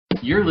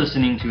You're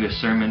listening to a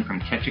sermon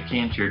from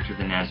Ketchikan Church of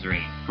the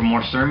Nazarene. For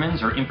more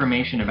sermons or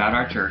information about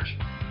our church,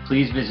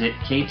 please visit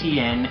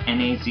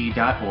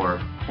ktnnaz.org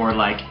or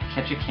like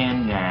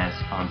Ketchikan Naz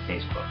on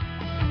Facebook.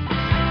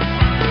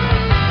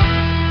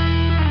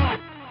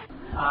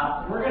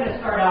 We're going to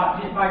start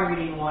off just by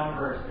reading one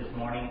verse this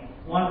morning.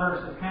 One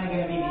verse is kind of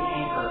going to be the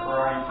anchor for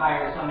our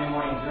entire Sunday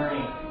morning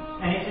journey.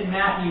 And it's in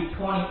Matthew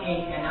 28,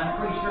 and I'm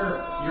pretty sure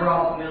you're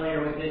all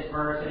familiar with this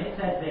verse. And it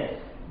says this: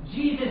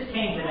 Jesus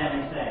came to them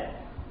and said,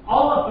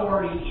 "All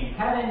authority in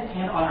heaven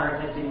and on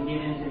earth has been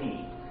given to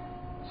me.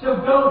 So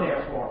go,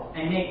 therefore,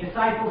 and make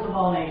disciples of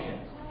all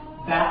nations.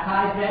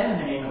 Baptize them in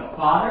the name of the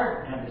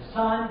Father, and of the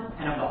Son,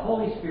 and of the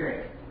Holy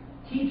Spirit.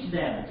 Teach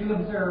them to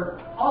observe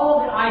all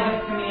that I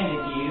have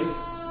commanded you,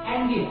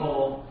 and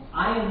behold,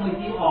 I am with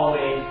you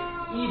always,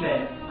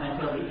 even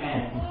until the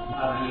end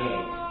of the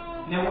age."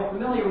 Now, we're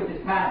familiar with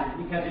this passage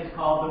because it's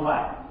called the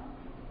what?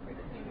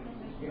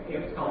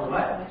 It's called the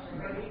what?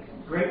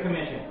 Great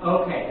Commission.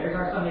 Okay, there's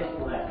our Sunday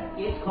school lesson.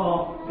 It's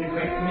called the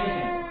Great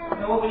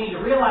Commission. Now, what we need to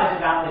realize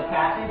about this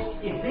passage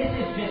is this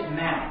is just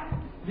math.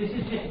 This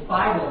is just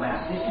Bible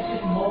math. This is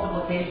just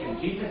multiplication.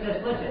 Jesus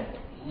says, listen,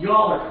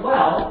 y'all are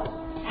 12,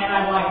 and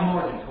I'd like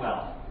more than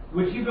 12.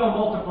 Would you go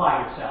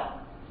multiply yourself?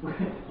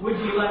 Would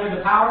you, under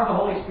the power of the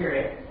Holy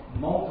Spirit,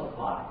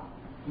 multiply?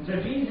 And so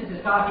Jesus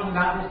is talking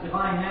about this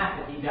divine math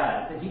that he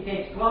does. That he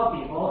takes 12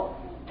 people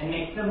and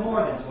makes them more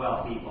than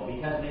 12 people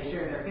because they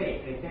share their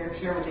faith. They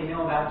share what they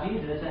know about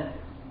Jesus, and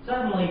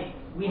suddenly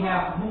we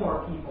have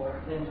more people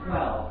than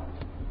 12.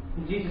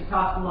 And Jesus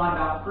talks a lot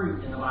about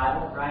fruit in the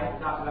Bible, right? He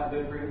talks about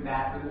good fruit and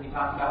bad fruit. He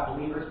talks about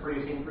believers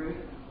producing fruit.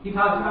 He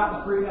talks about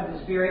the fruit of the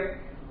Spirit.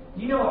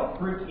 Do you know what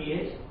fruit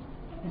is?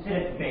 Instead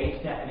of its base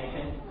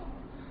definition.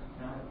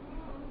 No?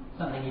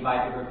 Something you buy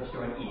at the grocery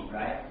store and eat,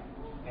 right?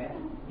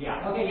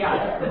 Okay,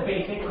 that's the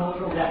basic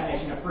cultural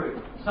definition of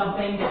fruit.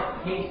 Something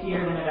that's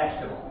tastier than a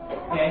vegetable.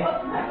 Okay?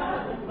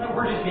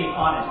 We're just being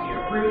honest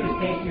here. Fruit is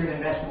tastier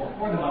than vegetables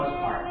for the most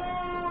part.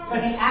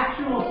 But the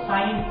actual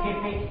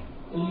scientific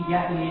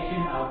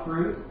definition of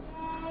fruit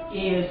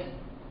is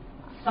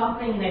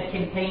something that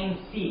contains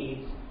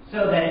seeds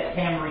so that it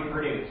can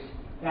reproduce.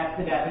 That's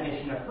the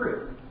definition of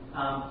fruit.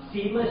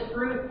 Seedless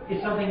fruit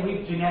is something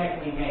we've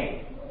genetically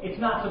made. It's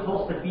not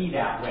supposed to be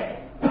that way.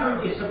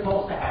 Fruit is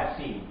supposed to have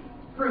seeds.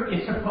 Fruit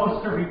is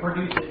supposed to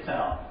reproduce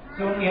itself.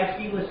 So when we have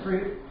seedless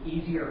fruit,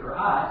 easier for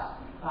us,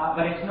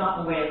 but it's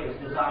not the way it was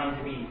designed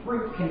to be.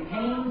 Fruit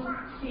contains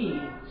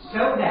seed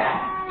so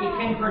that it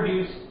can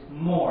produce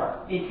more.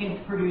 It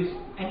can produce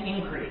an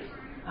increase.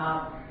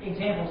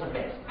 Examples of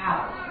this: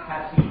 apples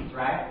have seeds,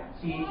 right?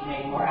 Seeds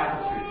make more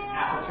apple trees.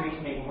 Apple trees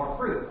make more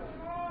fruit.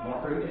 More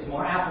fruit is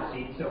more apple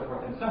seeds, so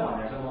forth and so on.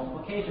 There's a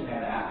multiplication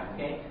there that happens,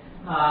 okay?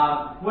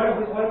 What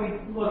do we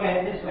look at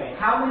it this way?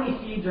 How many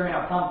seeds are in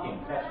a pumpkin?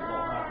 Vegetable,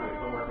 not fruit,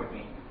 but work with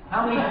me.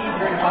 How many seeds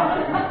are in a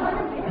pumpkin?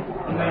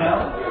 Anybody know?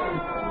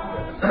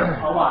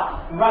 A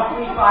lot.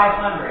 Roughly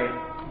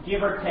 500, give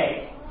or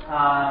take.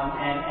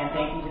 And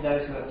thank you to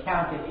those who have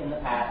counted in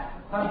the past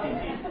pumpkin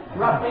seeds.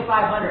 Roughly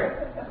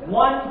 500.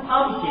 One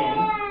pumpkin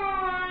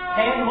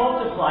can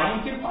multiply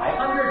into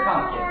 500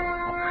 pumpkins.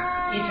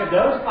 Each of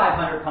those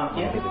 500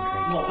 pumpkins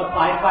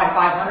multiplied by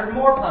 500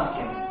 more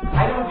pumpkins.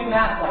 I don't do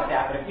math like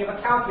that, but if you have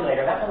a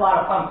calculator, that's a lot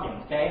of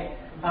pumpkins, okay?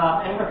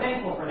 And we're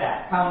thankful for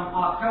that come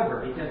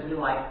October because we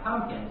like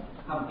pumpkins.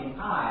 Pumpkin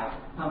pie,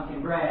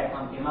 pumpkin bread,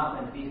 pumpkin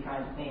muffins, these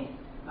kinds of things.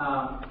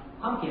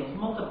 Pumpkins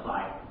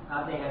multiply.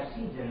 They have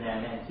seeds in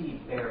them, and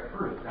seeds bear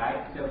fruit,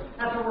 right? So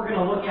that's what we're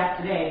going to look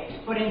at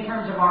today, but in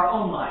terms of our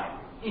own life.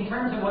 In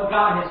terms of what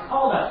God has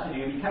called us to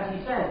do, because he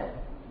says,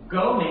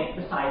 go make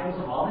disciples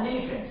of all the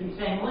nations. He's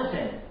saying,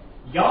 listen,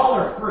 y'all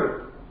are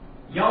fruit.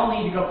 Y'all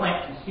need to go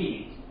plant some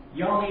seeds.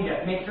 Y'all need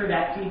to make sure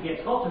that seed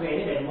gets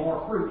cultivated and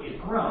more fruit is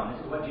grown.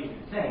 This is what Jesus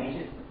is saying.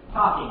 He's just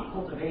talking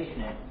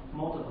cultivation and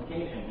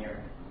multiplication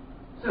here.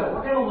 So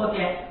we're going to look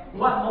at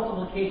what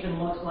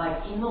multiplication looks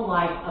like in the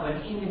life of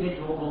an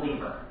individual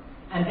believer.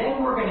 And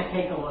then we're going to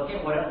take a look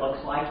at what it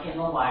looks like in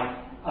the life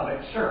of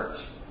a church.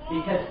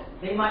 Because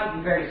they might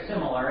be very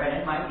similar, and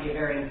it might be a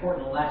very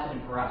important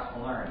lesson for us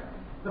to learn.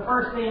 The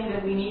first thing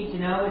that we need to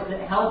know is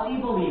that healthy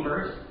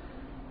believers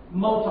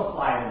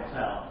multiply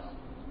themselves.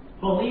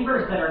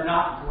 Believers that are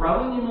not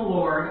growing in the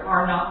Lord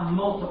are not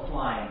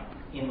multiplying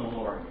in the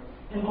Lord.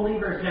 And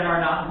believers that are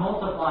not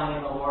multiplying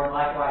in the Lord,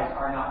 likewise,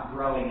 are not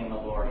growing in the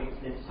Lord.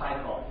 It's this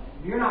cycle.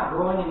 If you're not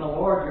growing in the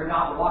Lord, you're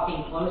not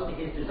walking close to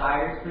His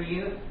desires for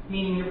you,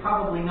 meaning you're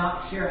probably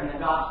not sharing the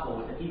gospel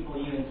with the people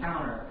you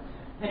encounter.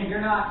 And if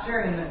you're not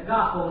sharing the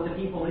gospel with the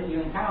people that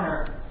you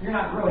encounter, you're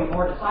not growing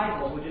more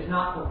disciples, which is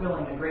not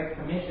fulfilling the Great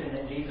Commission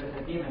that Jesus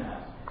has given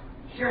us.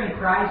 Sharing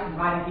Christ,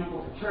 inviting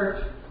people to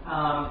church,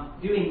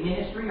 doing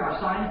ministry are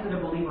signs that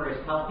a believer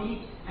is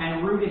healthy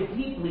and rooted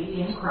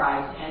deeply in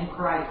Christ and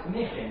Christ's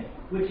mission,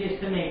 which is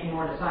to make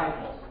more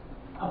disciples.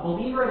 A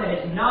believer that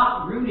is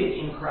not rooted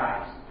in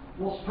Christ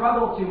will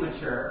struggle to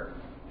mature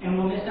and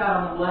will miss out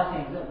on the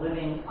blessings of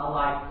living a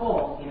life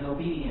full in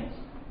obedience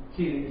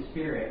to the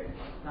Spirit.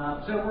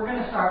 So we're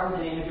going to start with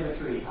an image of a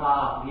tree.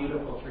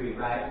 Beautiful tree,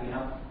 right? You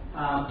know,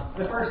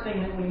 The first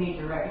thing that we need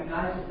to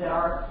recognize is that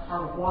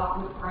our walk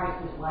with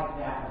Christ is like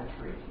that of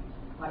a tree,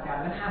 like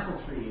that of an apple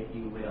tree, if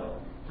you will.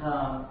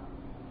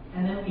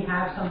 And then we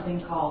have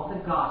something called the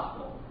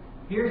gospel.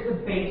 Here's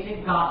the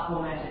basic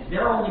gospel message.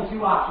 There are only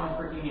two options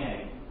for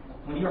humanity.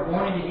 When you are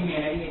born into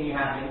humanity, and you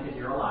have been because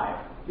you're alive,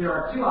 there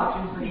are two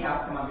options for the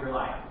outcome of your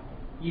life.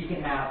 You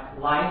can have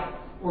life,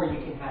 or you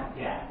can have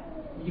death.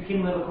 You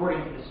can live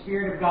according to the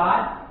Spirit of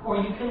God, or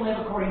you can live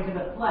according to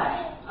the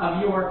flesh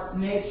of your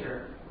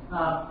nature.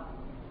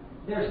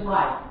 There's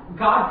life.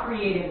 God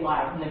created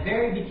life. In the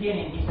very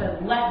beginning, He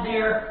said, "Let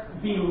there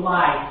be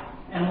light,"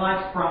 and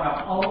life sprung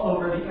up all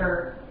over the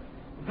earth.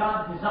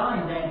 God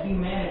designed then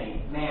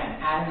humanity, man,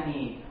 Adam and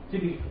Eve, to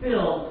be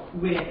filled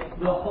with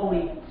the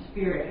Holy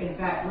Spirit. In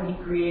fact, when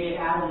He created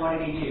Adam, what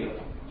did He do?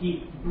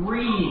 He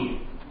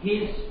breathed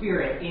His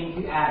Spirit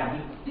into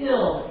Adam. He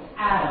filled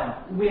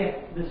Adam with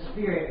the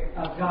Spirit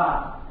of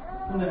God.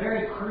 From the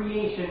very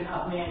creation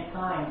of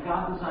mankind,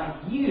 God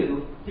designed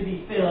you to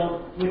be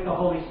filled with the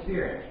Holy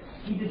Spirit.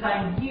 He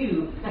designed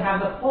you to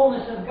have the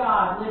fullness of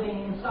God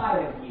living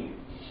inside of you.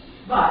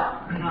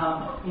 But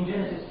in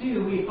Genesis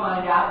 2, we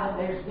find out that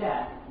there's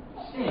death.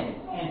 Sin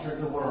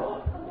entered the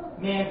world.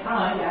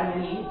 Mankind,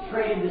 Adam and Eve,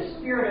 traded the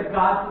Spirit of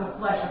God for the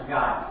flesh of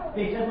God.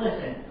 They said,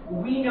 "Listen,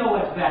 we know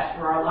what's best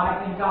for our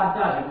life, and God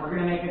doesn't. We're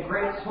going to make a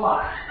great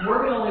swap.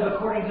 We're going to live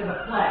according to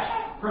the flesh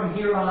from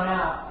here on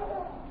out."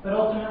 But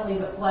ultimately,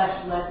 the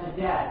flesh led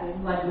to death.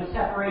 It led to a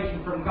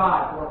separation from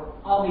God for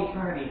all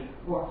eternity,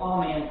 for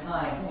all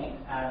mankind. Thanks,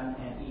 Adam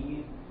and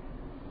Eve.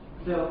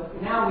 So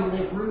now we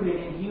live rooted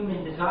in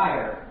human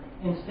desire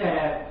instead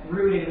of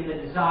rooted in the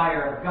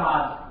desire of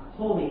God's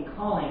holy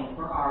calling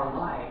for our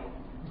life.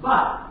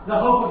 But the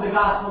hope of the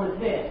gospel is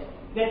this,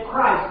 that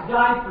Christ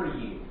died for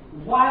you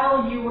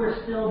while you were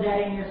still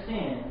dead in your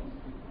sins.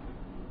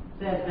 It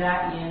says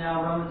that in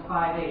Romans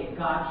 5:8,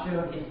 God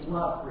showed His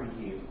love for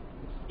you,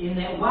 in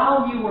that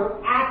while you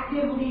were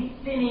actively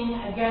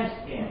sinning against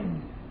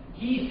Him,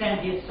 He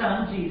sent His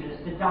Son, Jesus,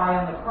 to die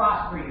on the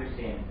cross for your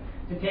sins,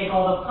 to take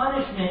all the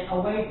punishment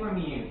away from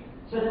you,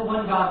 so that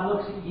when God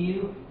looks at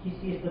you, He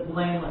sees the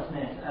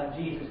blamelessness of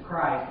Jesus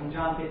Christ. In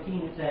John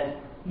 15 it says,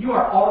 "You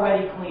are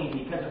already clean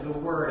because of the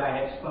word I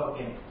have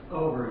spoken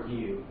over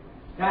you."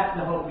 That's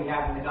the hope we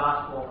have in the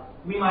gospel.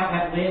 We might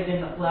have lived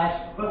in the flesh,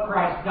 but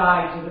Christ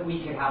died so that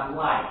we could have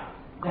life.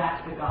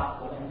 That's the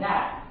gospel, and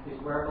that is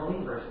where a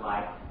believer's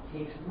life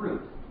takes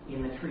root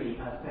in the tree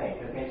of faith.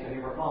 Okay, so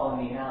here we're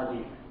following the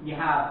analogy. You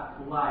have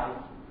life.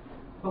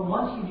 But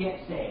once you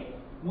get saved,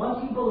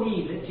 once you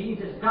believe that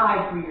Jesus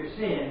died for your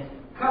sins,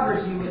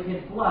 covers you with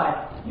His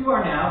blood, you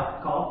are now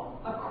called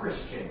a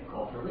Christian.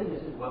 Culturally,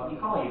 this is what we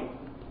call you.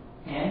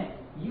 And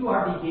you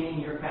are beginning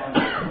your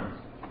foundations.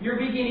 You're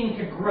beginning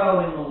to grow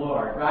in the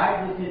Lord,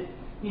 right? This is,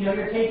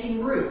 you're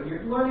taking root.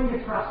 You're learning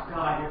to trust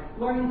God.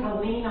 You're learning to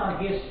lean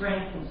on His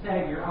strength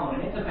instead of your own.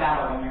 And it's a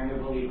battle when you're a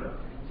new believer.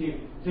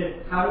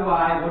 What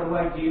do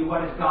I do?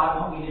 What does God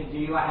want me to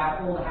do? I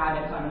have old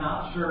habits. I'm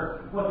not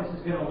sure what this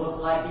is going to look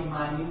like in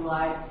my new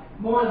life.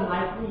 More than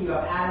likely, you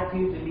have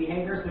attitudes and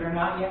behaviors that are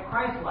not yet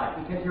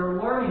Christ-like because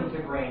you're learning to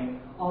bring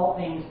all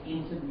things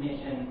in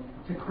submission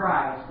to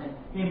Christ. And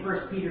in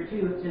 1 Peter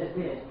 2, it says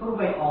this, "Put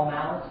away all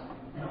malice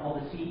and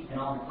all deceit and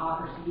all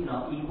hypocrisy and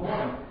all evil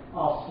and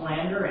all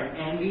slander and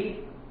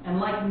envy. And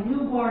like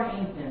newborn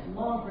infants,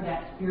 long for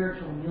that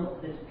spiritual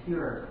milk that's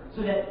pure,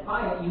 so that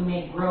by it you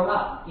may grow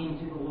up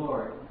into the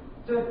Lord."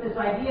 So it's this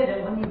idea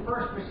that when you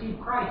first receive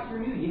Christ, you're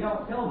new. You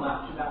don't know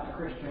much about the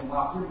Christian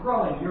walk. You're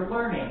growing. You're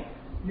learning.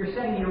 You're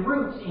setting your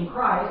roots in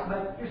Christ,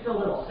 but you're still a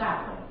little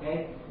sapling,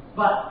 okay?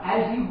 But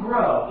as you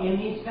grow in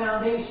these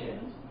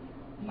foundations,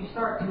 you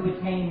start to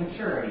attain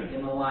maturity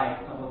in the life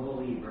of a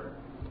believer.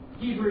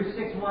 Hebrews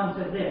 6:1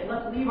 says this,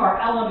 "Let's leave our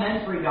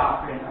elementary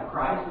doctrine of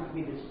Christ," which would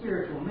be the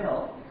spiritual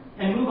milk,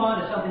 "and move on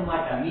to something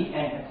like the meat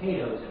and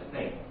potatoes of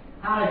faith."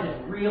 How does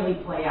this really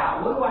play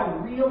out? What do I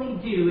really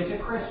do as a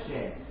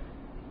Christian?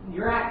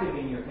 You're active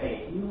in your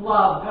faith. You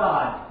love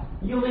God.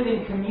 You live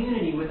in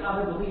community with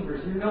other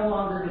believers. You're no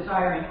longer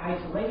desiring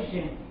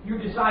isolation. You're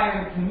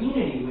desiring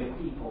community with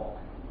people.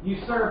 You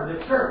serve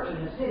the church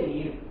in the city.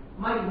 You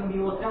might even be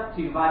looked up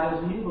to by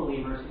those new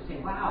believers who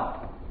say,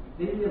 "Wow,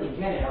 they really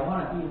get it. I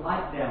want to be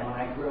like them when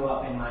I grow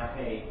up in my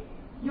faith."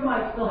 You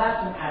might still have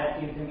some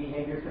attitudes and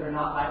behaviors that are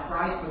not like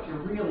Christ, but you're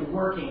really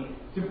working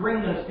to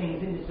bring those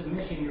things into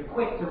submission. You're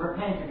quick to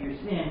repent of your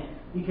sin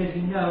because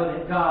you know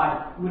that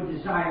God would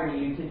desire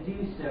you to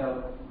do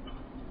so.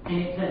 And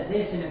it says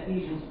this in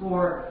Ephesians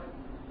 4,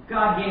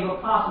 "God gave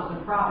apostles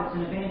and prophets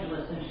and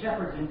evangelists and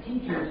shepherds and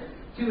teachers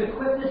to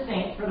equip the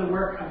saints for the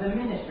work of the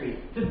ministry,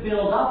 to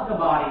build up the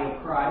body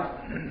of Christ,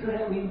 so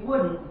that we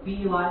wouldn't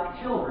be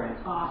like children,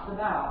 tossed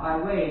about by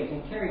waves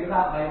and carried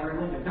about by every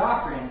wind of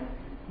doctrine,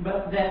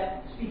 but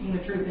that, speaking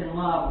the truth in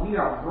love, we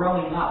are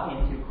growing up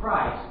into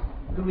Christ,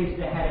 who is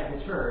the head of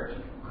the church."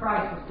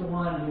 Christ is the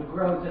one who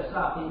grows us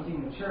up into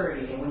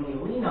maturity, and when we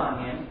lean on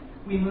Him,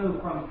 we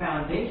move from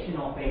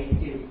foundational faith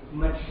to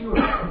mature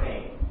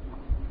faith.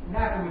 And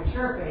after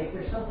mature faith,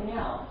 there's something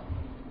else.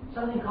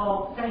 Something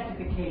called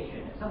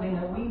sanctification. It's something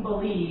that we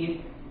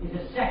believe is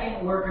a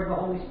second work of the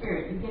Holy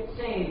Spirit. You get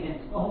saved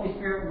and the Holy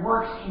Spirit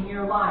works in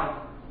your life.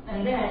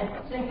 And then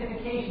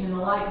sanctification in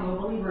the life of a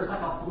believer is like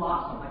a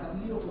blossom, like a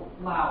beautiful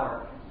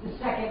flower. The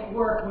second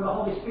work where the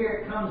Holy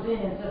Spirit comes in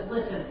and says,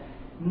 listen,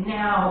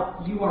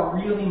 now you are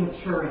really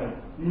maturing.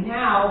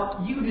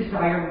 Now you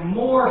desire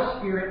more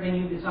Spirit than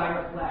you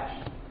desire flesh.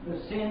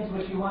 Those sins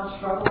which you once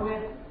struggled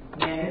with,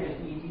 man, they're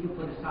just easy to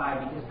put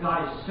aside because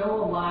God is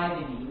so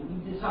alive in you.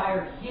 You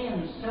desire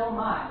Him so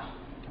much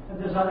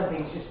that those other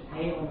things just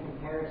pale in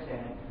comparison.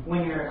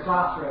 When you're at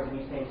crossroads and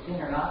you say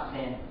sin or not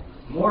sin,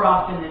 more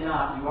often than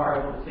not you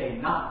are able to say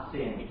not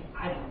sin because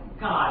I love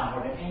God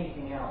more than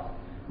anything else.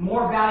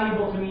 More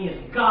valuable to me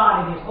is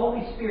God and His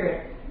Holy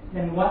Spirit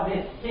than what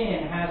this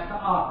sin has to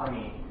offer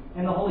me.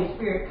 And the Holy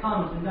Spirit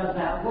comes and does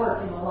that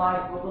work in the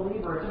life of a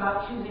believer. It's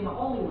about choosing a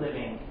holy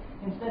living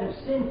instead of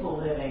sinful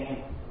living. And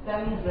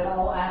that means that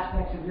all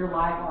aspects of your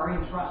life are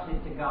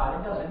entrusted to God.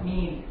 It doesn't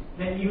mean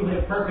that you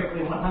live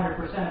perfectly 100%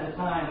 of the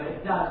time, but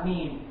it does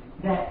mean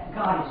that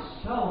God is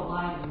so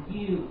alive in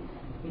you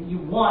that you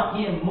want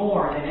Him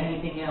more than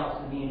anything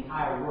else in the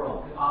entire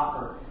world could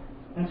offer.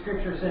 And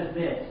Scripture says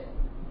this,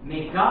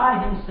 may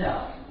God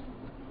Himself,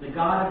 the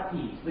God of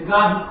peace, the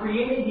God who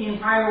created the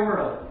entire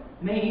world,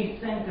 may He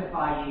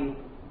sanctify you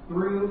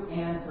through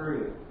and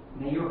through.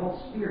 May your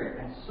whole spirit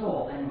and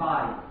soul and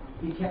body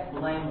be kept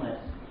blameless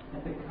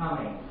at the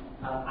coming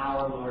of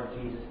our Lord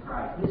Jesus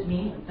Christ. This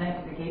means that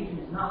sanctification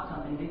is not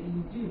something that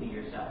you do to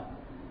yourself.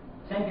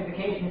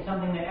 Sanctification is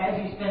something that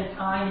as you spend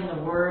time in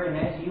the Word and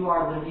as you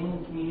are living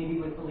in community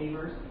with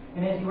believers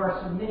and as you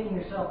are submitting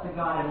yourself to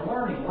God and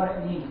learning what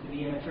it means to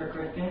be a mature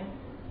Christian,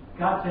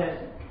 God says,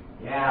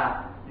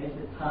 yeah, this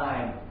is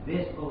time.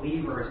 This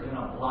believer is going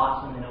to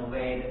blossom in a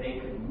way that they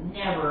could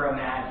never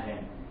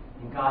imagine.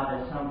 And God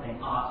does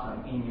something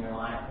awesome in your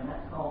life, and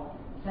that's called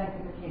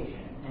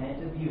sanctification. And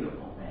it's a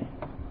beautiful thing.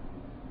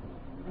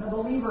 And a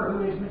believer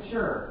who is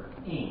mature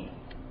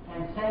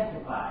and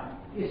sanctified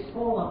is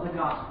full of the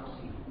gospel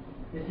seed.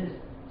 This is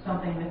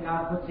something that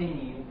God puts in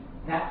you.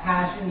 That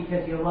passion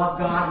because you love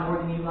God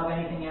more than you love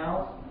anything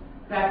else.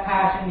 That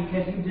passion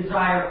because you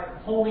desire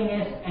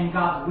holiness and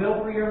God's will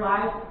for your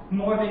life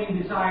more than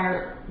you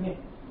desire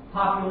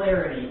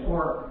popularity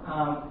or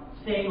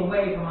staying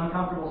away from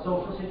uncomfortable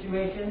social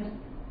situations.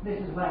 This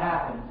is what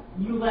happens.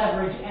 You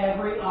leverage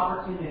every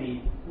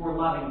opportunity for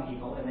loving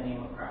people in the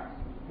name of Christ.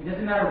 It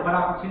doesn't matter what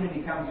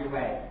opportunity comes your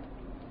way.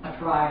 A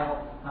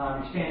trial,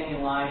 you're standing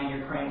in line and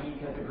you're cranky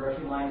because the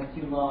grocery line is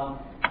too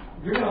long.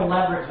 You're going to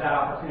leverage that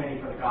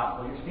opportunity for the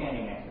gospel. You're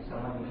standing next to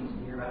someone who needs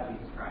to hear about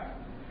Jesus Christ.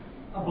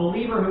 A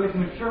believer who is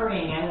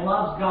maturing and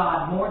loves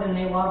God more than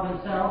they love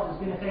themselves is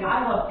going to say,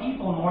 I love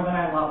people more than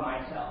I love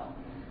myself.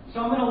 So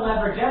I'm going to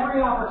leverage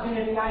every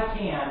opportunity I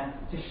can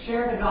to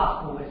share the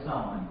gospel with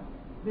someone.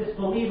 This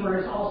believer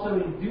is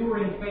also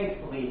enduring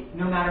faithfully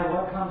no matter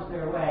what comes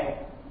their way.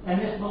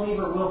 And this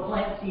believer will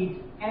plant seeds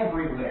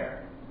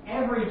everywhere,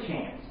 every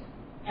chance,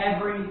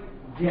 every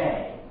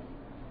day.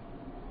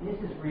 This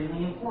is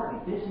really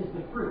important. This is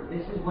the fruit.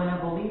 This is when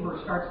a believer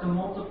starts to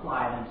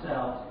multiply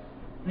themselves.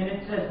 And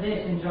it says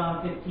this in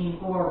John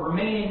 15:4,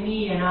 remain in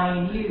me and I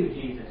in you,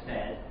 Jesus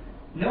says.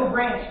 No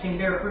branch can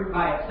bear fruit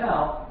by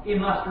itself. It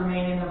must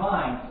remain in the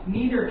vine.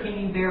 Neither can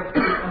you bear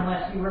fruit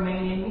unless you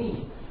remain in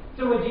me.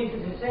 So what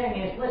Jesus is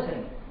saying is,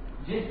 listen,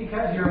 just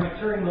because you're a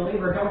maturing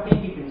believer, don't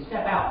think you can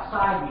step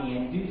outside me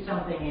and do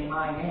something in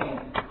my name.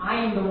 I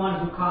am the one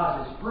who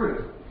causes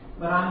fruit,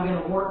 but I'm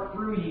going to work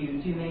through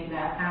you to make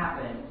that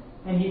happen.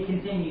 And he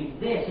continues,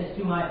 this is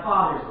to my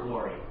Father's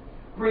glory.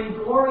 Bring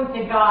glory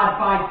to God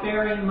by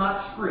bearing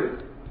much fruit.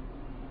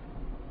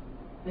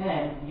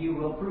 Then you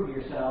will prove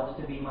yourselves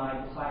to be my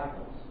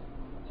disciples.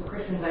 So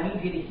Christians, I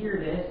need you to hear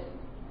this.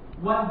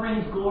 What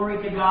brings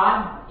glory to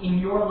God in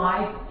your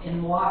life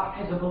and walk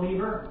as a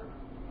believer?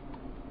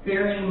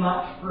 Bearing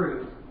much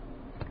fruit.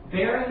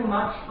 Bearing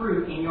much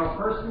fruit in your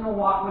personal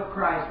walk with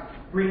Christ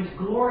brings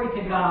glory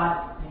to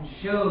God and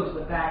shows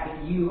the fact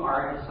that you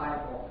are a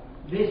disciple.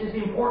 This is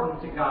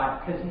important to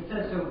God because He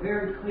says so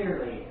very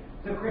clearly.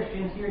 So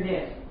Christians, hear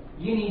this.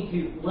 You need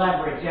to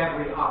leverage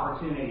every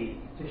opportunity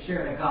to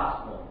share the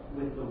gospel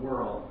with the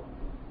world.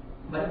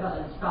 But it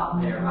doesn't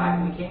stop there,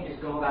 right? We can't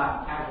just go about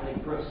and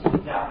casually throw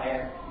seeds out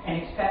there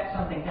and expect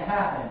something to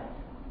happen.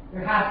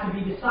 There has to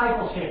be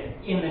discipleship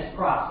in this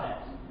process.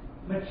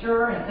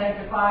 Mature and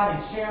sanctified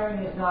and sharing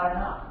is not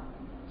enough.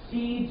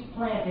 Seeds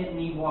planted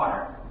need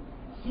water.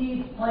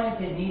 Seeds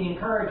planted need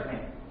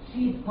encouragement.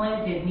 Seeds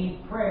planted need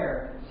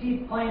prayer.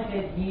 Seeds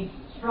planted need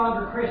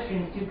stronger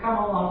Christians to come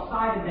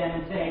alongside of them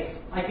and say,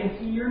 I can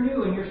see you're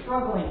new and you're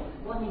struggling.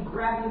 Let me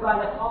grab you by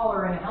the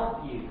collar and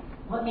help you.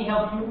 Let me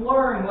help you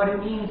learn what it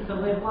means to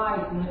live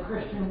life in the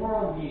Christian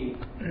worldview.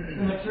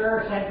 The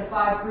mature,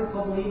 sanctified,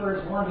 fruitful believer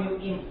is one who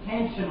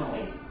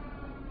intentionally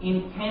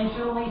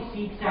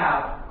seeks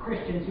out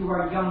Christians who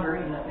are younger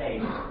in the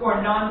faith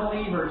or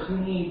non-believers who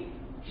need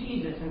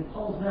Jesus and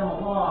pulls them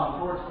along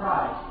towards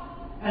Christ.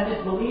 And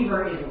this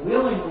believer is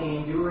willingly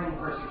enduring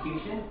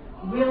persecution,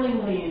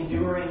 willingly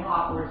enduring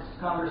awkward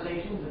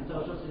conversations and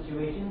social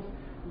situations,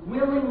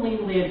 willingly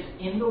lives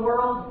in the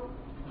world,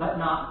 but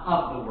not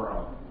of the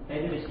world.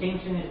 Okay, the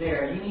distinction is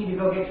there. You need to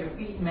go get your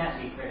feet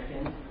messy,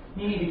 Christians.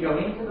 You need to go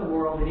into the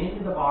world and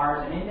into the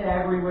bars and into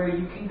everywhere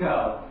you can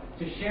go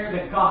to share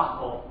the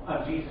gospel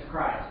of Jesus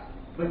Christ.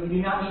 But you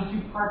do not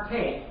need to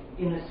partake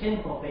in the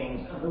sinful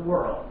things of the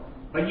world.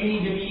 But you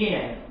need to be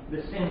in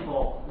the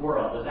sinful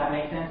world. Does that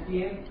make sense to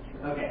you?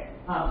 Okay.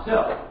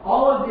 So,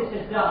 all of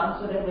this is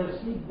done so that those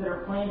seeds that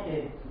are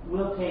planted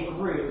will take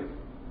root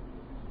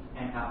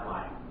and have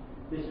life.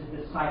 This is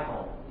the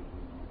cycle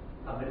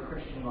of the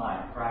Christian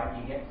life,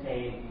 right? You get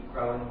saved, you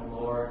grow in the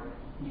Lord,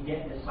 you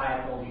get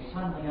discipled, you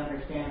suddenly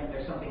understand that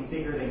there's something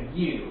bigger than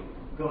you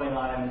going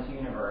on in this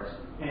universe.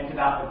 And it's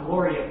about the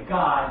glory of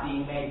God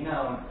being made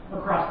known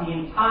across the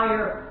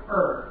entire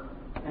earth.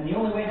 And the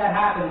only way that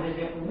happens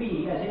is if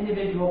we, as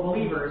individual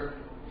believers,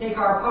 take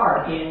our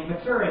part in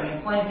maturing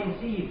and planting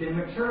seeds and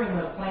maturing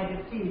those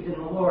planted seeds in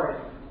the Lord.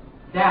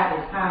 That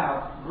is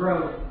how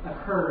growth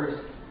occurs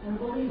in the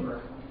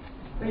believer.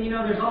 But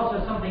there's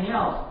also something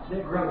else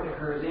that growth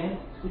occurs in,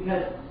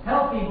 because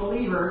healthy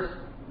believers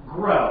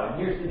grow. And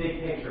here's the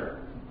big picture.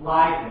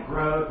 Life and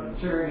growth and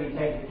maturity,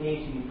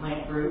 sanctification, you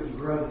plant fruit, you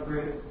grow the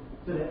fruit,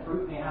 so that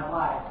fruit may have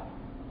life.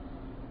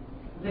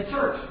 The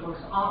church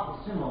looks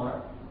awful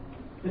similar.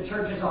 The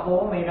church as a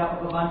whole, made up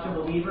of a bunch of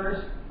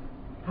believers,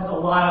 has a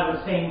lot of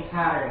the same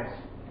patterns.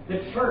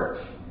 The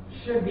church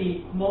should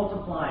be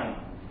multiplying.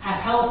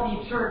 A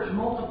healthy church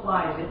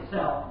multiplies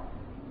itself.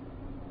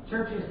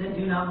 Churches that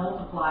do not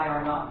multiply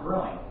are not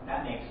growing.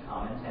 That makes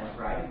common sense,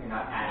 right? If you're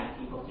not adding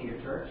people to your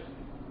church,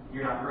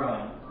 you're not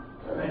growing.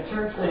 But a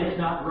church that is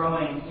not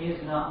growing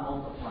is not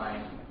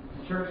multiplying.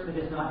 A church that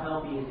is not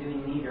healthy is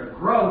doing neither.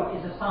 Growth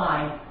is a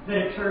sign that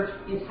a church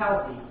is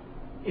healthy.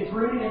 It's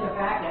rooted in the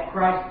fact that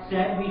Christ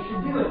said we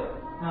should do it.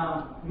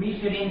 We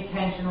should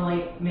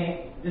intentionally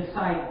make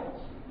disciples.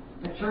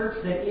 A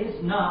church that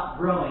is not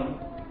growing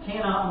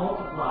cannot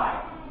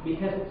multiply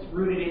because it's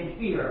rooted in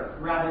fear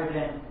rather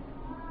than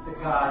the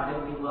God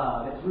that we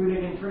love. It's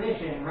rooted in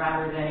tradition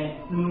rather than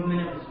in the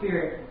movement of the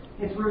Spirit.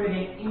 It's rooted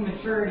in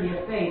immaturity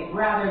of faith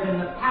rather than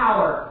the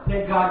power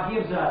that God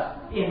gives us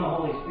in the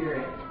Holy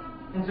Spirit.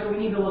 And so we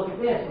need to look at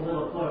this a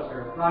little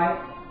closer, right?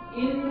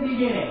 In the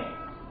beginning,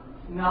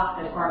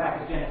 not as far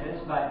back as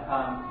Genesis, but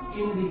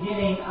in the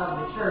beginning of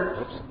the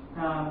church,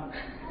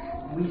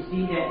 we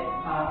see that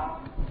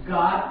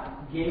God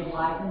gave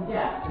life and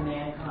death to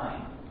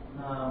mankind.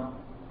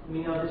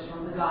 We know this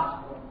from the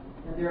gospel.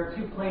 And there are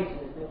two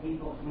places that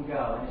people can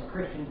go. And as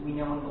Christians, we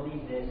know and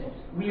believe this.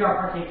 And we are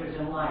partakers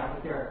in life.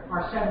 But there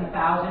are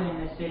 7,000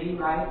 in this city,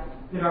 right,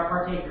 that are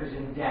partakers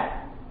in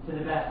death, to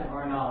the best of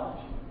our knowledge.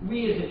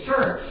 We as a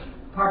church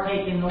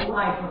partake in the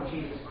life of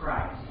Jesus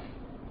Christ.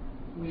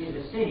 We as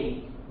a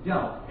city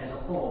don't, as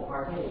a whole,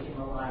 partake in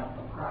the life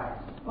of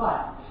Christ.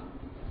 But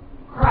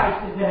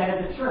Christ is the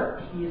head of the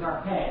church. He is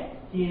our head.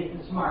 He is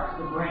the smarts,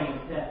 the brains,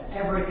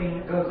 everything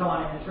that goes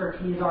on in the church.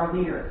 He is our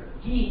leader.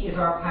 He is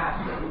our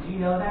pastor. Did you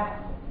know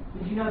that?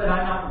 Did you know that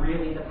I'm not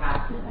really the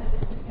pastor?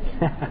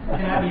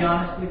 Can I be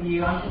honest with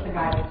you? I'm just the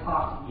guy that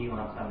talks to you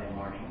on Sunday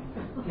morning.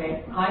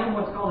 Okay? I am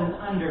what's called an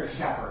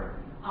under-shepherd.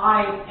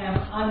 I am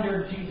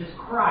under Jesus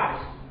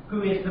Christ,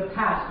 who is the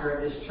pastor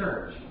of this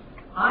church.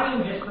 I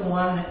am just the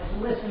one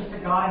that listens to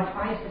God and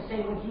tries to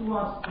say what He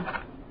wants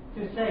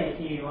to say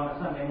to you on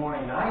a Sunday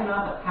morning. But I am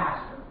not the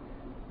pastor.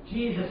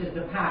 Jesus is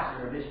the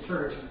pastor of this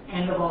church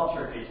and of all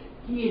churches.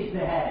 He is the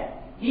head.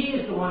 He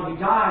is the one who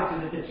died so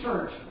that the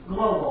church,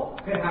 global,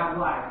 could have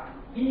life.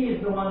 He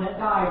is the one that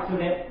died so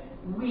that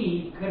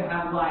we could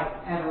have life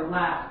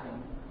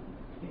everlasting.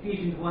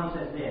 Ephesians 1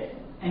 says this,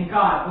 "And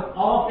God put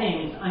all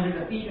things under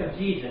the feet of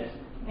Jesus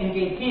and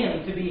gave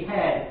Him to be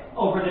head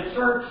over the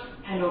church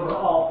and over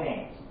all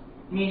things."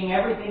 Meaning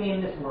everything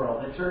in this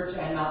world, the church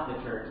and not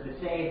the church, the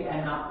saved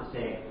and not the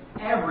saved.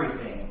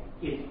 Everything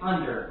is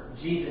under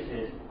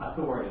Jesus'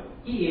 authority.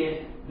 He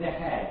is the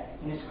head.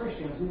 And as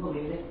Christians, we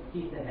believe that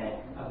He's the head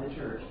of the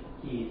church.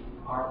 He's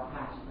our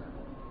pastor.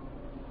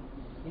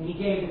 And He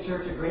gave the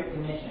church a great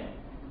commission.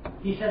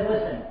 He said,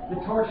 listen,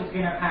 the torch is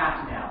going to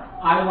pass now.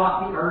 I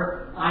walk the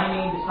earth. I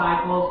made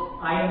disciples.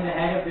 I am the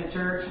head of the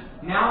church.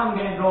 Now I'm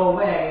going to go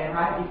away. And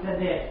right, He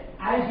said this,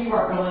 as you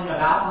are going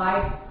about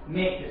life,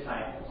 make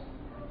disciples.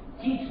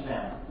 Teach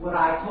them what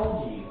I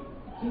told you.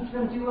 Teach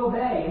them to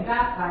obey and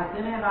baptize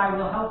them, and I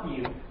will help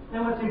you.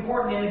 And what's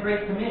important in the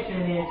Great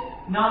Commission is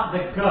not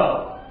the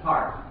go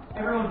part.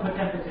 Everyone puts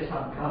emphasis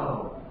on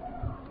go.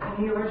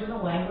 In the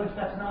original language,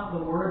 that's not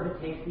the word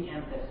that takes the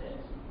emphasis.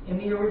 In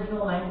the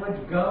original language,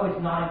 go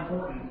is not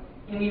important.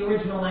 In the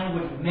original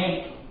language,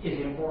 make is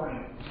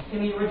important.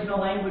 In the original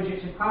language,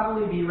 it should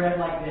probably be read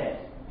like this.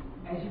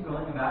 As you're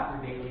going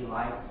about your daily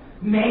life,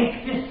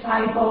 make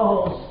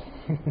disciples.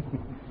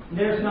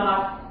 There's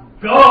not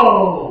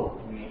go.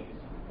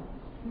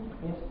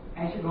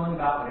 As you're going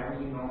about whatever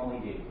you normally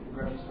do, the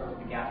grocery store,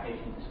 the gas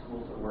station, the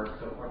schools, the work,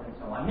 so forth and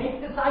so on. Make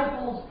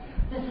disciples.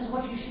 This is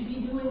what you should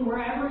be doing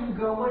wherever you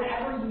go,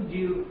 whatever you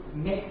do,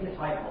 make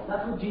disciples.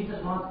 That's what Jesus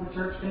wants the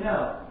church to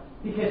know.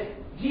 Because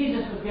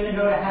Jesus was going to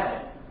go to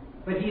heaven,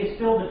 but He is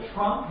still the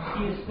trunk,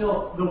 He is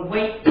still the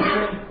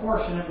weight-bearing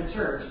portion of the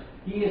church.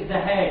 He is the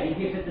head. He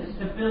gives it the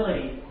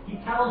stability. He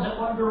tells it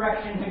what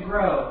direction to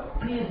grow.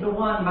 He is the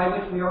one by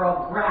which we are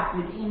all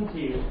grafted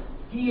into.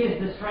 He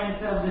is the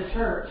strength of the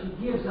church.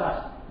 He gives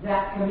us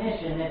that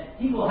commission that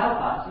He will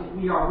help us,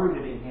 if we are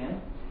rooted in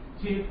Him,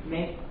 to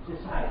make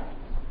disciples.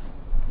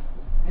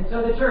 And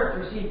so the church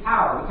received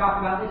power. We talked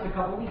about this a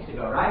couple weeks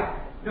ago, right?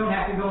 Don't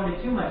have to go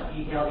into too much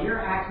detail here.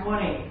 Acts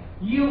 1:8.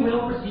 You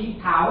will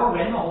receive power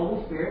when the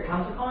Holy Spirit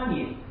comes upon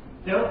you.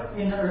 So,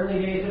 in the early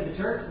days of the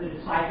church, the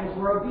disciples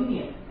were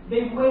obedient.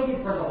 They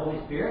waited for the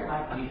Holy Spirit,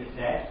 like Jesus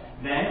said.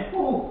 Then,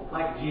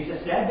 like Jesus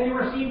said, they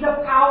received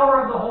the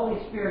power of the Holy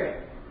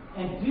Spirit.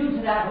 And due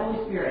to that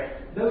Holy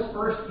Spirit, those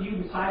first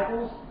few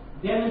disciples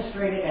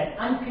demonstrated an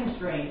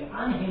unconstrained,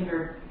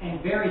 unhindered,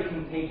 and very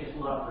contagious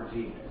love for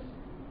Jesus.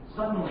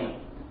 Suddenly,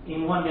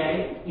 in one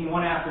day, in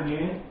one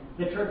afternoon,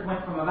 the church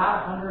went from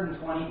about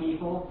 120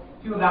 people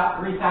to about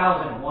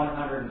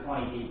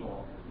 3,120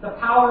 people. The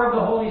power of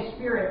the Holy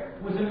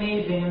Spirit was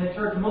amazing, and the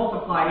church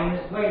multiplied in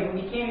this way that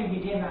we can't even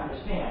begin to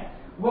understand.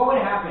 What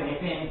would happen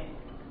if in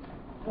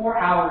 4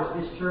 hours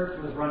this church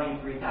was running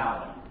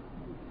 3,000?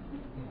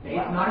 Okay,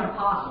 it's not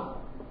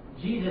impossible.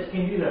 Jesus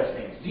can do those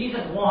things.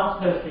 Jesus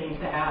wants those things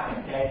to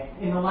happen, okay?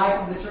 In the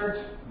life of the church,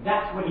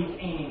 that's what He's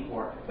aiming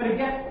for. But it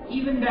gets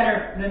even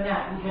better than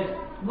that, because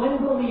when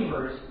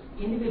believers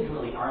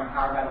individually are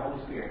empowered by the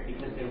Holy Spirit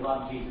because they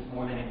love Jesus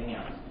more than anything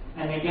else,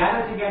 and they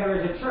gather together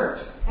as a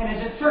church, and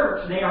as a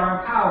church they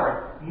are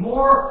empowered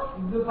more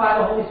by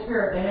the Holy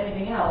Spirit than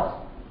anything else,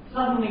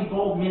 suddenly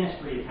bold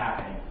ministry is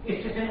happening.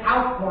 It's just an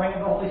outpouring of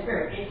the Holy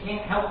Spirit. It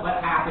can't help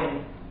but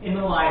happen in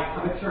the life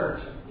of a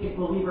church if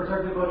believers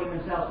are devoting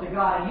themselves to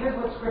God. And here's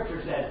what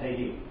Scripture says they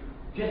do.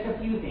 Just a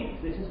few things.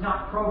 This is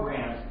not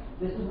programs.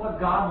 This is what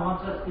God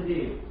wants us to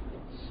do.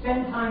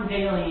 Spend time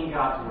daily in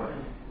God's Word.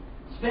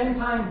 Spend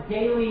time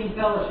daily in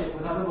fellowship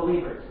with other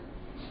believers.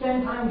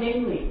 Spend time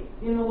daily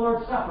in the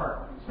Lord's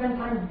Supper. Spend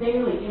time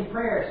daily in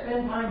prayer.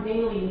 Spend time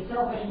daily in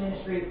selfish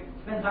ministry.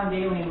 Spend time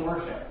daily in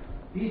worship.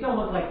 These don't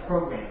look like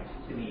programs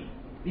to me.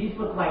 These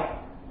look like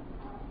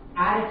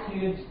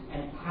attitudes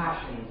and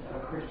passions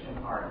of a Christian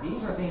heart.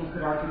 These are things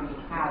that are to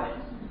be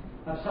habits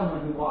of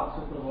someone who walks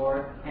with the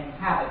Lord and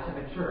habits of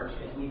a church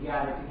as we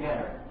gather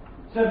together.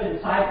 So the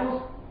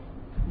disciples,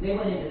 they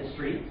went into the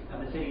streets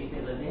of the cities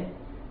they lived in.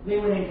 They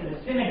went into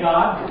the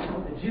synagogues,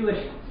 the Jewish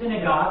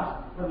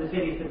synagogues of the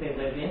cities that they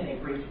lived in. They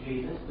preached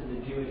Jesus to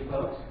the Jewish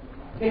folks.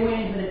 They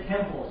went into the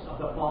temples of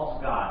the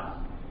false gods.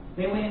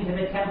 They went into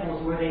the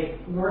temples where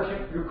they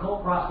worshiped through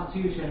cult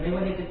prostitution. They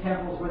went into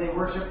temples where they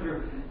worshiped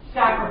through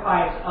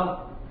sacrifice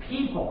of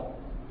people.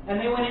 And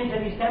they went into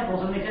these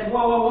temples and they said,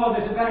 whoa,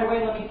 there's a better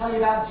way, let me tell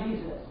you about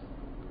Jesus.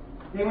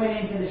 They went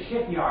into the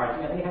shipyards.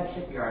 Yeah, they had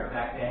shipyards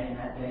back then in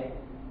that day.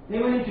 They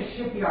went into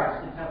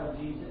shipyards to tell of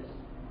Jesus.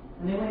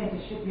 And they went into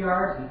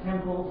shipyards and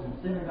temples and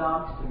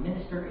synagogues to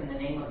minister in the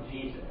name of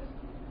Jesus.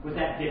 Was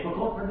that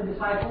difficult for the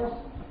disciples?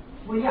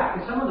 Well, yeah,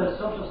 because some of those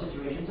social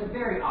situations are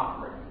very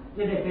awkward.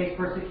 Did they face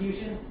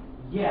persecution?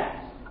 Yes.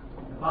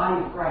 The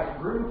body of Christ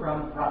grew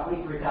from roughly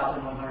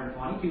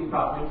 3,120 to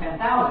roughly 10,000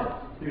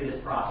 through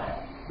this process.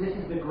 This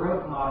is the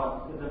growth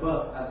model that the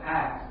book of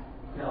Acts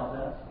tells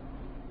us.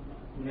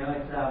 You know,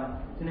 it's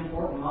an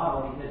important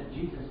model because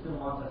Jesus still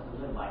wants us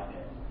to live like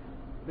this.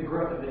 The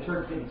growth of the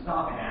church didn't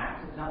stop in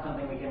Acts. It's not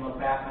something we can look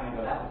back on and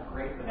go, that was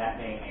great for that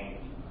day and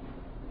age.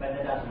 But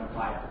that doesn't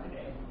apply for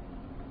today.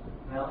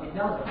 Well, it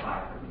does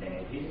apply for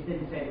today. Jesus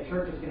didn't say the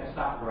church is going to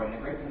stop growing. The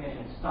Great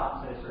Commission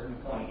stops at a certain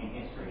point in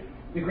history.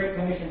 The Great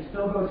Commission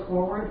still goes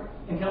forward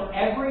until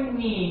every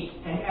knee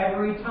and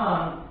every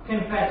tongue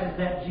confesses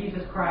that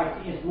Jesus Christ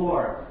is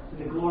Lord, to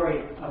the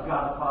glory of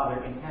God the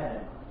Father in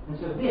heaven. And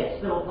so this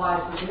still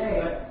applies for today.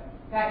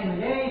 But back in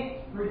the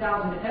day,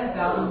 3,000 to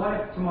 10,000, what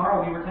if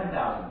tomorrow we were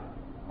 10,000?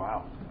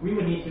 Wow. We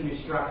would need some new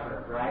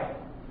structure, right?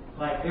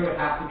 Like, there would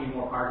have to be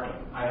more parking.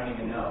 I don't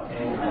even know,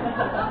 okay?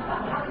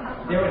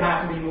 There would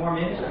have to be more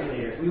ministry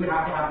leaders. We would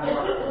have to have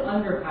more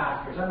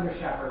under-pastors,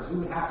 under-shepherds. We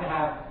would have to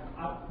have,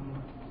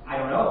 I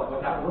don't know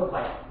what that would look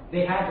like.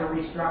 They had to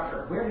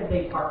restructure. Where did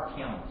they park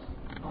camels?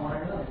 I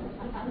want to know.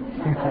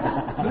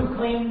 Who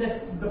cleaned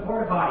the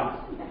porta potties?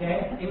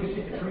 Okay? It was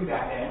just a tree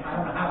back then. I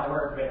don't know how it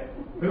worked, but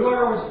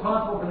whoever was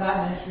responsible for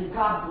that ministry,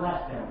 God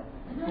bless them.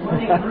 When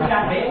they grew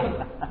that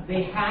big,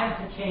 they had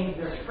to change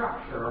their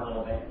structure a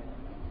little bit.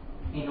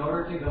 In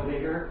order to go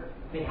bigger,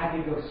 they had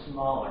to go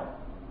smaller.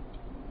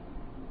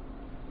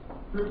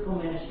 Fruitful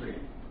ministry.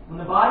 When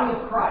the body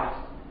of Christ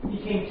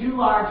became too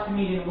large to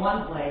meet in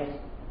one place,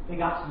 they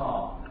got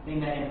small. They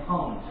met in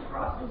homes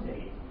across the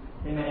cities.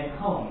 They met in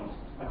homes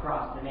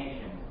across the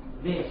nations.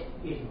 This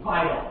is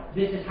vital.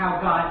 This is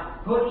how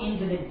God put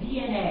into the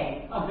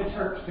DNA of the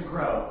church to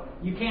grow.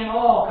 You can't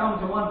all come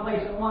to one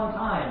place at one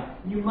time.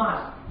 You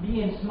must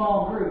be in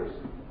small groups.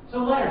 So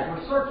letters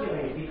were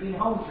circulated between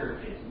home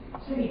churches,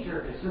 city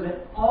churches, so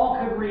that all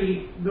could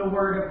read the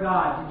Word of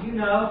God. Did you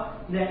know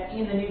that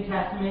in the New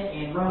Testament,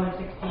 in Romans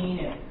 16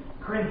 and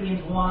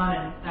Corinthians 1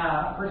 and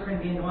 1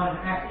 Corinthians 1 and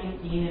Acts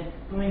 18 and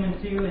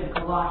Philemon 2 and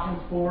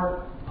Colossians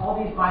 4,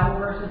 all these Bible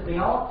verses, they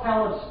all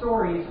tell of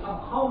stories of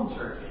home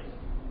churches.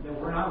 that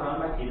were not run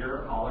by Peter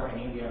or Paul or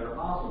any of the other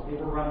apostles. They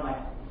were run like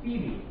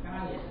Phoebe,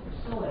 Gaius,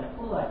 Priscilla, and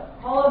Aquila.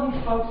 All of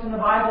these folks in the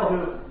Bible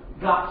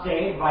who got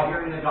saved by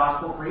hearing the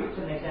gospel preached,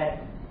 and they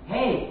said,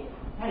 hey,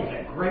 that is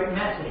a great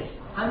message.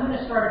 I'm going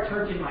to start a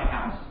church in my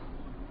house.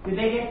 Did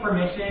they get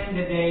permission?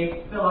 Did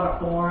they fill out a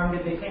form?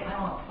 Did they say, I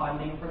don't have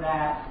funding for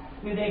that?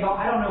 Did they go,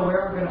 I don't know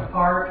where we're going to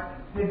park?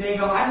 Did they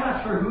go, I'm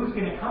not sure who's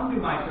going to come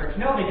to my church?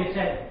 No, they just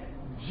said,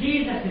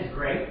 Jesus is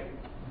great.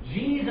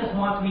 Jesus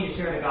wants me to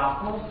share the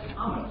gospel.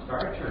 I'm going to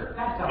start a church.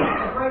 That sounds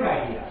like a great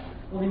idea.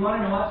 Well, you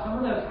want to know what? Some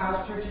of those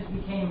house churches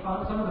became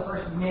some of the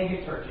first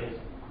mega churches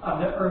of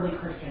the early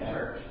Christian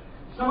church.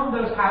 Some of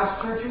those house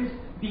churches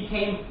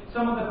became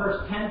some of the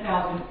first 10,000,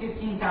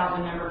 15,000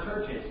 member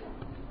churches.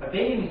 But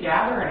they didn't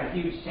gather in a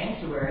huge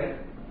sanctuary.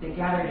 They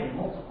gathered in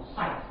multiple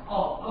sites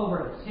all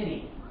over the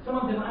city. Some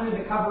of them under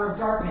the cover of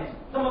darkness.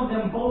 Some of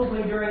them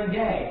boldly during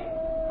day.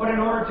 But in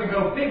order to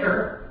go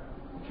bigger,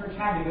 the church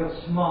had to go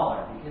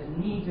smaller because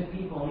needs of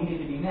people needed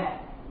to be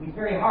met. It's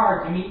very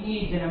hard to meet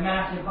needs in a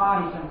massive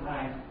body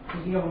sometimes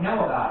because you don't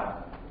know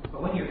about them.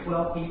 But when you're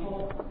 12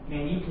 people,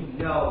 man, you can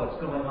know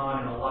what's going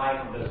on in the life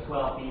of those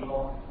 12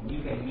 people, and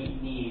you can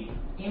meet needs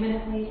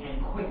imminently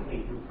and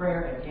quickly through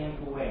prayer in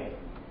tangible ways.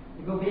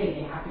 To go big,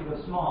 you have to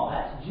go small.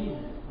 That's Jesus'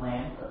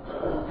 plan.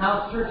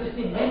 House churches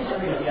did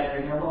ministry together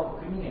in their local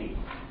community.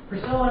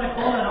 Priscilla and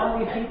Aquila and all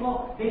these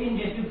people, they didn't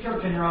just do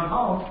church in their own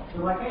home.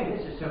 They're like, hey,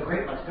 this is so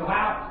great, let's go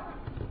out.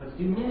 Let's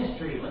do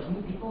ministry. Let's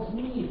meet people's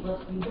needs. Let's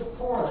feed the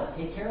poor. Let's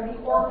take care of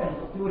the orphans.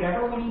 Let's do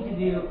whatever we need to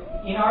do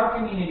in our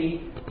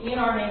community, in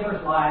our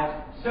neighbors' lives,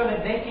 so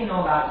that they can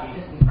know about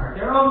Jesus and start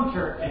their own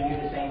church and do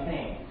the same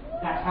thing.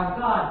 That's how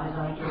God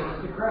designed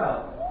churches to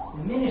grow.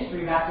 The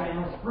ministry back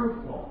then was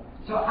fruitful.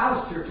 So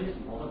house churches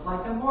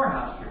multiplied to more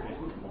house churches,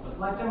 which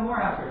multiplied to more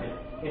house churches.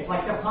 It's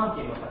like the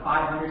pumpkin with the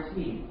 500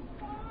 seeds.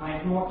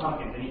 Plant more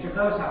pumpkins, and each of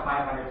those have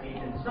 500 seeds.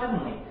 And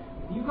suddenly,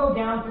 if you go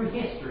down through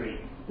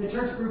history, the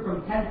church grew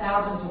from 10,000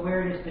 to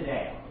where it is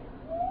today.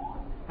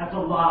 That's a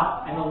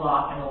lot and a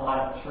lot and a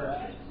lot of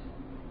churches.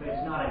 But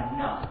it's not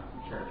enough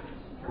churches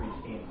to reach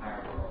the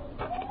entire world.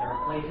 There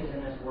are places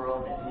in this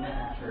world that do not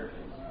have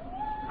churches.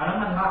 And I'm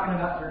not talking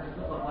about churches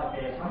that look like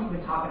this. I'm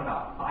even talking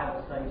about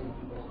Bible studies in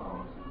people's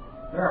homes.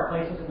 There are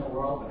places in the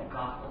world where the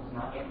gospel is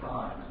not yet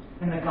gone.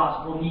 And the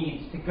gospel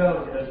needs to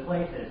go to those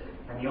places.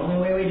 And the only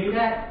way we do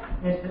that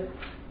is to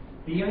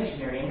be a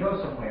missionary and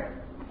go somewhere.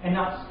 And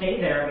not stay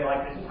there and be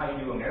like, this is how you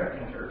do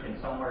American church and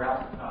somewhere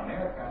else that's not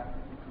America.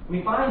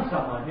 We find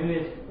someone who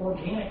is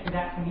organic to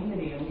that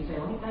community and we say,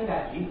 let me tell you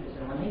about Jesus.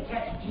 And when they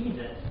catch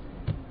Jesus,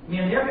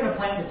 man, they're going to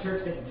plant the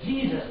church that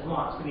Jesus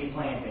wants to be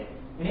planted.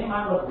 And it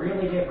might look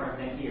really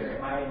different than here. It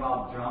might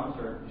involve drums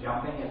or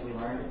jumping as we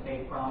learned at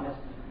Faith Promise.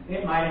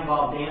 It might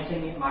involve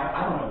dancing. It might,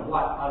 I don't know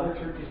what other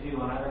churches do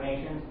in other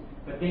nations,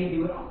 but they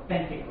do it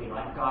authentically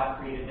like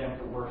God created them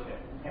to worship.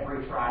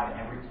 Every tribe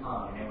and every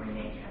tongue and every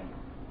nation.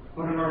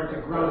 But in order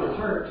to grow the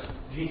church,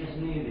 Jesus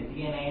knew the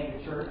DNA of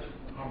the church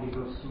had to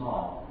go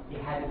small.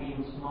 It had to be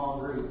in small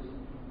groups.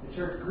 The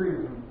church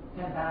grew from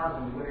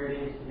 10,000 to where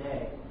it is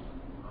today.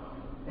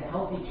 The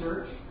healthy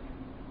church,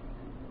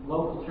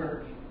 local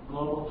church,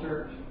 global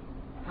church,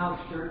 house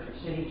church, or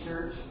city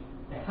church,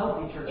 the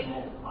healthy church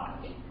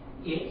multiplies.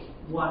 It's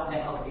what the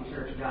healthy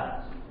church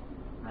does.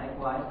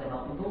 Likewise, the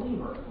healthy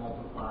believer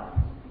multiplies.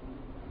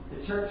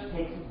 The church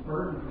takes its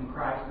burden from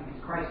Christ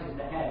because Christ is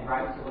the head,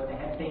 right? So what the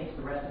head thinks,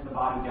 the rest of the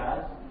body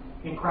does.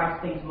 And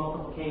Christ thinks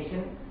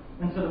multiplication,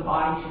 and so the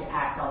body should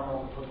act on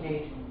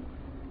multiplication.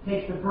 It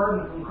takes the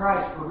burden from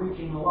Christ for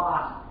reaching the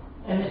lost.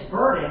 And this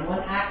burden, when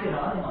acted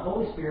on in the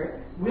Holy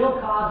Spirit, will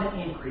cause an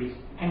increase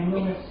and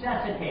will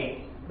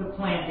necessitate the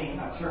planting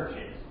of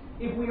churches.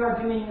 If we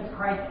are doing as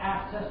Christ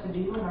asks us to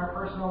do in our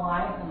personal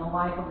life and the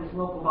life of this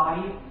local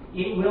body,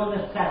 it will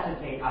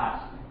necessitate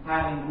us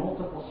having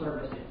multiple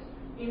services.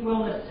 It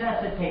will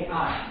necessitate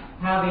us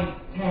having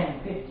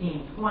 10,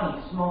 15,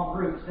 20 small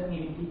groups that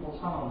meet in people's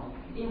homes.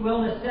 It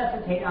will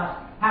necessitate us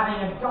having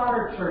a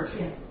daughter church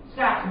in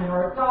Saxman,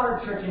 or a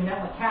daughter church in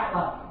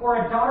Metlakatla,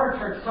 or a daughter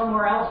church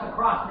somewhere else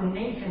across the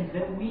nations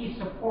that we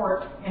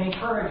support and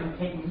encourage and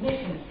take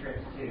mission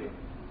trips to.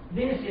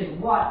 This is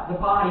what the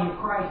body of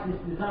Christ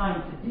is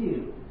designed to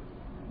do.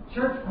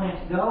 Church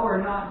plants, though,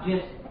 are not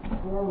just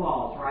four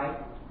walls, right?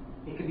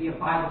 It could be a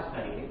Bible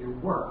study at your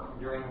work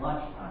during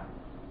lunchtime.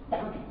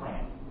 Church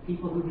plant.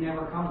 People who've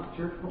never come to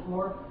church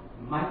before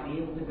might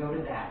be able to go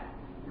to that.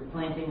 You're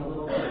planting a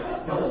little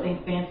church. Don't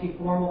think fancy,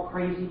 formal,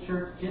 crazy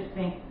church. Just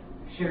think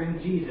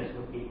sharing Jesus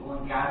with people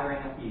and gathering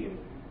a few.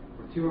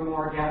 Where two or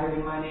more are gathered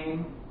in my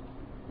name,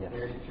 yes.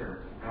 There's a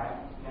church, right?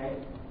 Okay.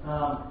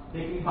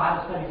 They could be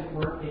Bible studies at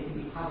work. They could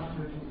be house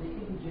churches. They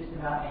could be just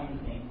about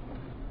anything.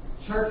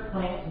 Church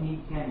plants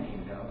need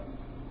tending, though.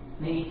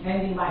 They need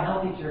tending by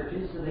healthy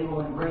churches so they will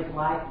embrace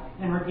life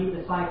and repeat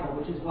the cycle,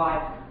 which is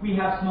why we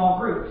have small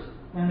groups.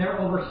 And they're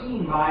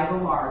overseen by the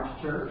large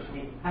church.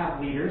 We have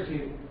leaders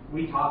who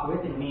we talk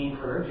with and we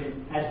encourage.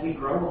 And as we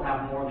grow, we'll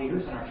have more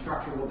leaders and our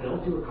structure will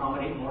build to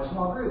accommodate more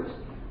small groups.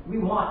 We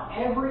want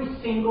every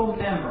single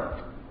member of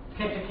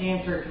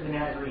Ketchikan Church of the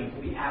Nazarene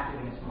to be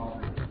active in a small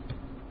group.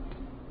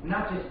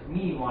 Not just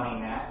me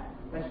wanting that.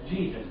 That's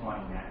Jesus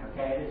wanting that,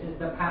 okay? This is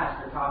the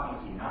pastor talking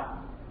to you,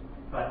 not.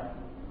 But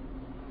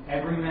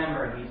every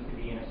member needs to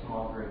be in a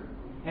small group.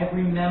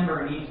 Every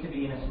member needs to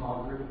be in a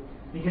small group.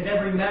 Because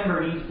every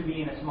member needs to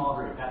be in a small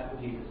group. That's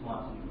what Jesus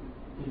wants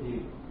you to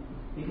do.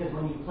 Because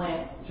when you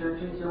plant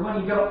churches, or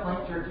when you don't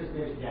plant churches,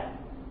 there's death.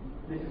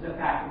 This is a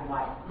fact of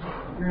life.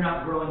 If you're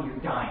not growing, you're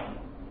dying.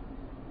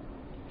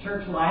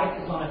 Church life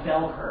is on a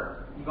bell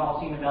curve. You've all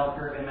seen the bell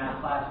curve in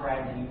math class,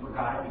 right? And you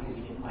forgot it because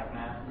you didn't like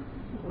math.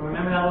 But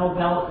remember that little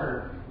bell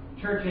curve.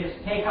 Churches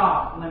take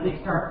off when they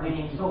start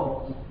winning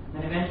souls.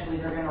 Then eventually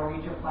they're going to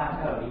reach a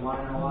plateau. Do you want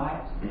to know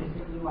why?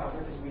 Statistically, why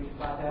churches reach a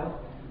plateau?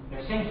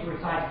 Their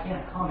sanctuary size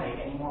can't accommodate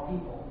any more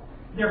people.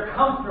 They're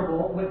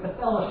comfortable with the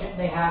fellowship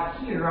they have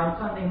here on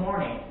Sunday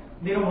morning.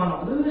 They don't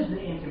want to lose the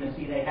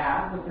intimacy they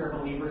have with their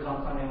believers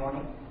on Sunday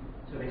morning,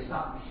 so they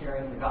stop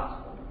sharing the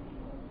gospel with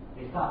people.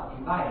 They stop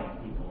inviting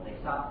people. They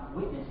stop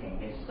witnessing.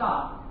 They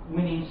stop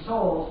winning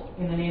souls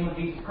in the name of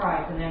Jesus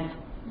Christ, and then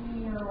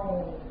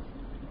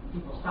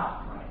people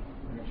stop praying.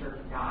 When the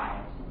church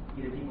dies,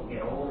 either people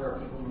get older or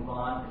people move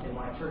on because they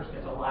want a church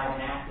that's alive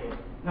and active,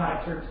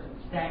 not a church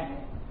that's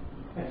stagnant.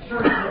 A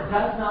church that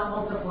does not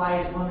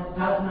multiply is one that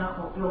does not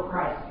fulfill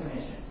Christ's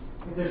commission.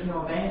 If there's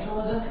no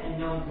evangelism and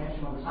no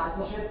intentional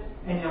discipleship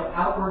and no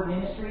outward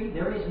ministry,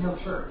 there is no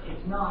church.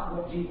 It's not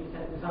what Jesus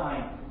has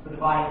designed for the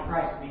body of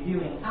Christ to be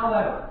doing.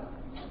 However,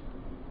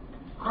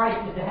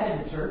 Christ is the head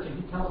of the church,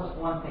 and He tells us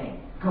one thing: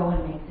 go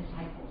and make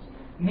disciples.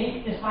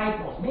 Make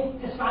disciples.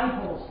 Make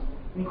disciples.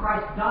 And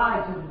Christ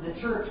died so that the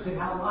church could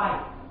have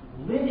life.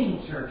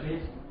 Living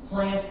churches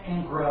plant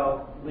and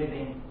grow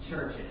living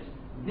churches.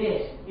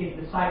 This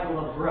is the cycle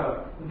of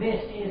growth.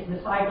 This is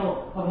the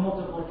cycle of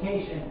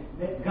multiplication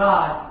that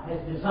God has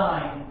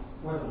designed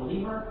for the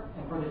believer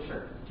and for the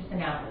church. Just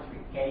an apple tree.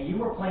 Okay, you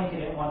were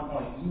planted at one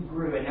point, you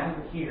grew, and now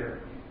you're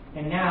here.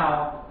 And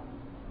now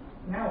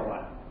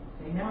what?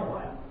 Okay, now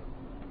what?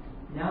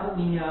 Now that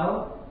we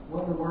know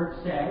what the Word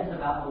says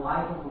about the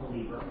life of a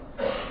believer,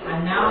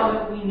 and now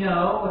that we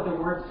know what the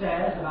Word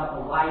says about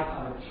the life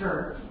of a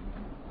church,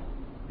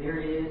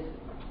 there is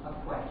a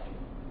question.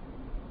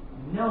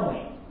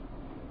 Knowing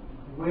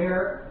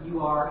where you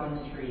are in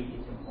the tree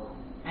is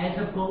important. As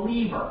a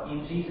believer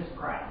in Jesus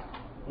Christ,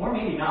 or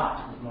maybe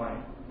not this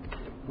morning,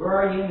 where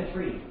are you in the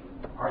tree?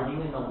 Are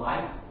you in the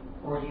life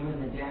or are you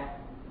in the death?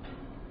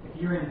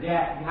 If you're in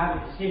death, you have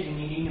a decision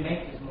you need to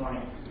make this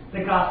morning.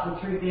 The gospel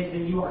truth is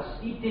that you are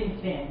steeped in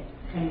sin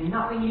and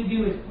nothing you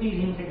do is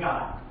pleasing to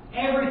God.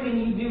 Everything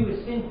you do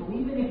is sinful.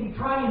 Even if you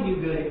try and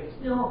do good, it's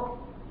still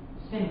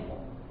sinful.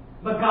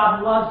 But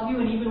God loves you,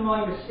 and even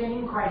while you're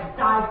sinning, Christ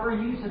died for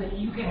you so that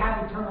you can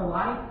have eternal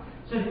life,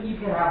 so that you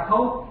can have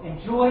hope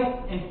and joy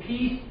and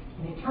peace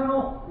and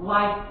eternal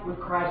life with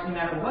Christ. No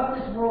matter what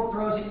this world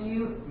throws at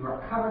you, you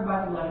are covered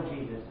by the blood of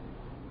Jesus.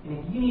 And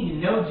if you need to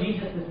know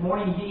Jesus this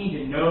morning, you need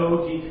to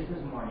know Jesus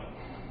this morning.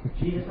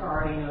 Jesus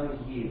already knows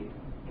you.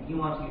 And He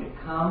wants you to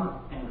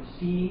come and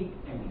receive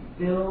and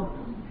be filled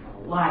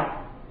with life,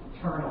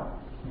 eternal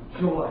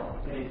joy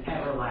that is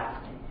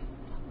everlasting.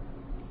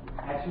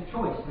 That's your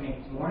choice to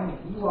make this morning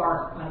if you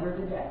are under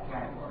the death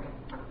category.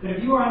 But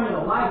if you are under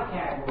the life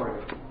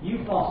category,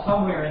 you fall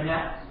somewhere in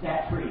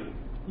that tree.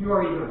 You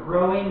are either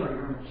growing or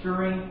you're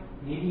maturing.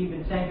 Maybe you've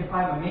been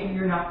sanctified, but maybe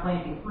you're not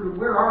planting fruit.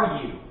 Where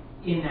are you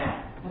in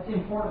that? That's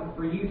important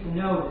for you to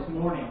know this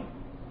morning.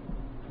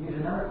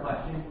 Here's another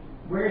question.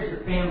 Where's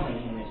your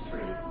family in this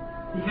tree?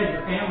 Because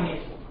your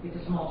family, it's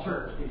a small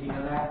church. Did you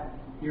know that?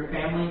 Your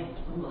family is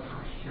a little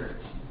first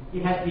church.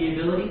 It has the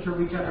ability to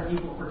reach other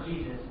people for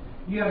Jesus.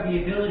 You have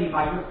the ability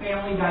by your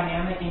family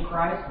dynamic in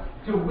Christ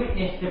to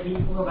witness to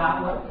people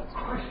about what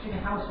Christian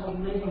household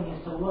living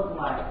is to look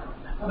like.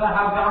 About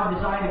how God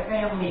designed a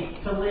family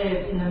to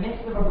live in the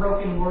midst of a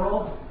broken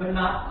world, but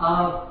not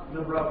of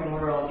the broken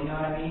world. You know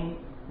what I mean?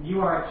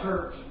 You are a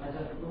church as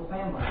a little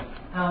family.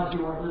 How's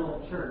your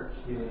little church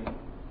doing?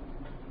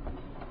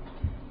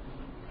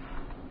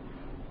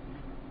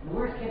 And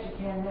where's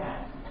Ketchikan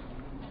at?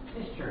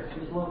 This church,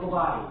 this local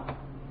body.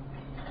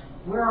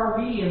 Where are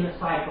we in the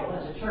cycle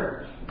as a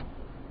church?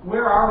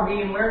 Where are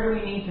we and where do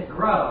we need to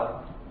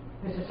grow?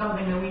 This is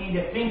something that we need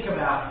to think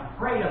about and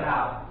pray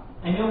about.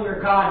 I know where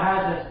God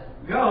has us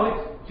go.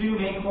 It's to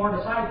make more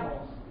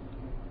disciples.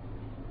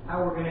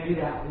 How we're going to do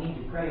that, we need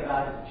to pray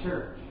about as a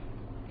church.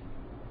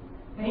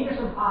 And here's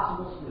some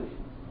possible solutions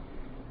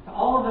to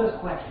all of those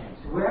questions.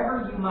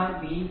 Wherever you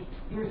might be,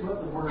 here's what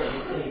the Word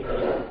would say for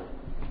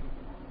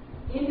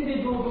you.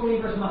 Individual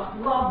believers must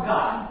love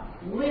God,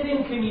 live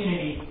in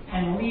community,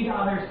 and lead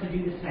others to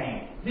do the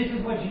same. This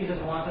is what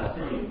Jesus wants us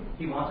to do.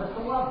 He wants us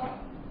to love Him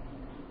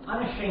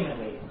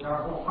unashamedly, with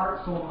our whole heart,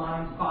 soul,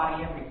 mind,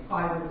 body, every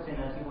fiber that's in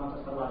us. He wants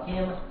us to love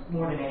Him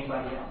more than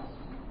anybody else.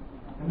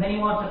 And then He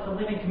wants us to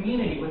live in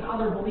community with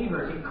other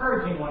believers,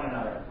 encouraging one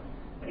another.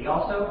 But He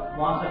also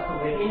wants us to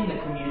live in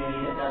the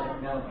community that doesn't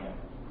know Him.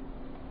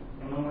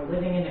 And when we're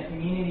living in a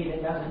community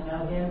that doesn't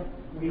know Him,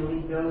 we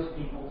lead those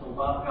people to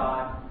love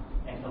God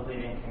and to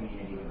live in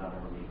community with other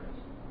believers.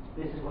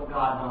 This is what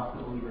God wants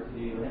the believer to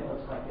do, and it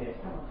looks like this.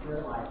 Have a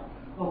prayer life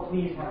Oh,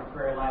 please have a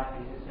prayer life,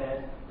 Jesus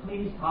says.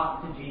 Please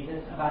talk to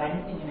Jesus about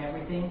anything and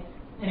everything.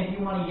 And if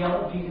you want to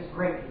yell at Jesus,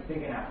 great, he's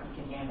big enough.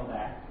 He can handle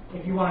that.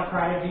 If you want to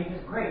cry to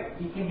Jesus, great,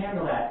 he can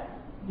handle that.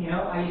 You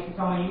know, I used to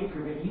tell my youth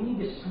group, if you need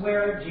to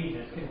swear at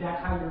Jesus because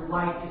that's how your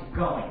life is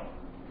going,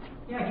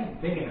 yeah, he's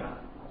big enough.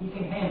 He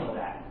can handle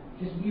that.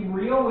 Just be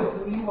real with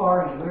who you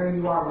are and where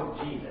you are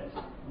with Jesus.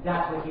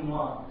 That's what he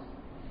wants.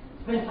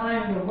 Spend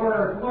time in the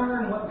Word.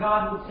 Learn what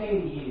God would say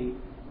to you.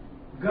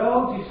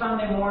 Go to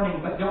Sunday morning,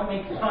 but don't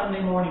make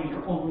Sunday morning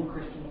your only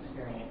Christian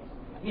experience.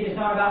 It is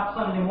not about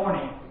Sunday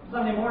morning.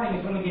 Sunday morning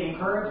is when we get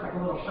encouraged, like a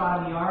little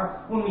shot in the arm,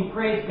 when we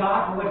praise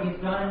God for what he's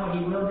done and what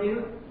he will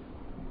do.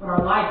 But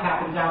our life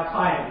happens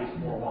outside of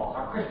these four walls.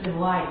 Our Christian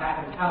life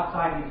happens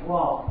outside these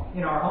walls.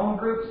 In our home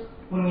groups,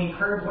 when we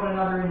encourage one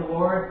another in the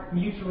Lord,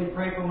 mutually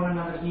pray for one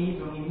another's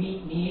needs, when we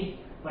meet needs,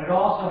 but it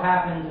also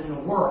happens in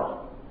the world.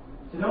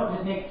 So don't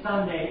just make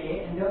Sunday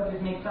it, and don't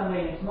just make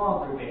Sunday in a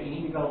small group it. You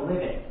need to go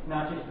live it,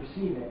 not just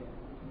receive it.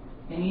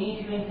 And you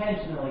need to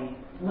intentionally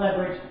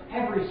leverage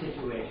every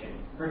situation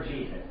for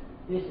Jesus.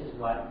 This is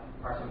what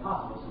our some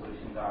possible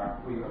solutions are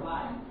for your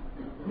life.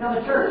 Now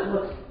the church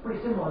looks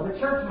pretty similar. The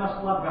church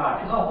must love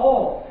God as a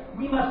whole.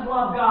 We must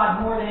love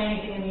God more than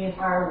anything in the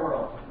entire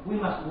world. We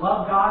must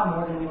love God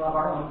more than we love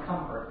our own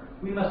comfort.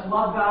 We must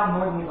love God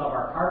more than we love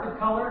our carpet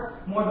color,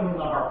 more than we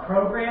love our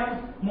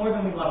programs, more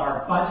than we love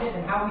our budget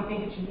and how we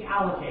think it should be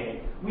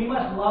allocated. We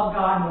must love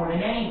God more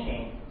than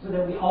anything so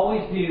that we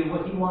always do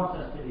what he wants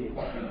us to do.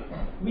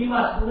 We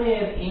must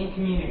live in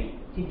community,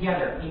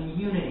 together, in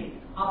unity,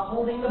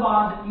 upholding the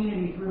bonds of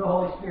unity through the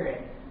Holy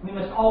Spirit. We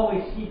must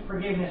always seek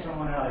forgiveness from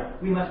one another.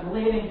 We must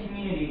live in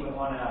community with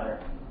one another.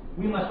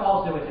 We must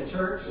also, as a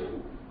church,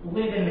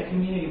 live in the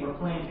community we're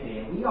playing today.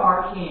 And we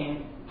are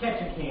in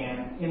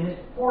Ketchikan, in this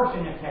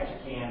portion of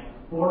Ketchikan,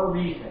 for a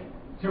reason.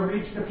 To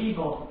reach the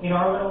people in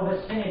our little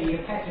vicinity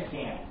of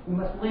Ketchikan. We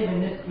must live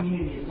in this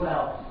community as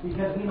well,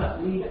 because we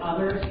must lead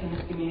others in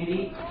this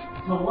community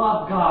to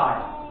love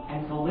God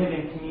and to live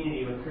in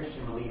community with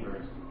Christian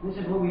believers. This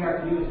is what we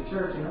are to do as a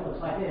church, and it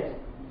looks like this.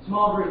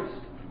 Small groups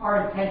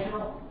are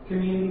intentional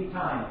community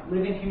time.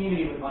 Live in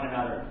community with one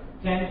another.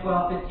 10,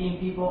 12, 15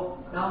 people.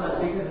 Not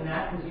much bigger than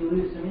that because you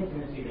lose some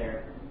intimacy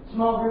there.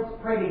 Small groups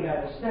pray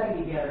together, study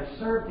together,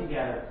 serve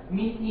together,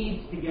 meet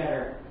needs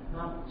together.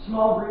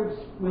 Small groups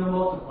will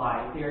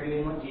multiply if they are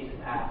doing what Jesus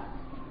asks.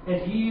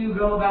 As you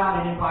go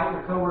about and invite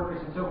your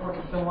coworkers and so forth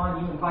and so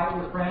on, you invite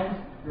your friends,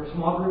 your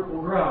small group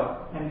will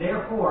grow. And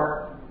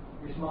therefore,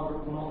 your small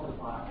group will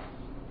multiply.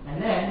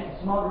 And then,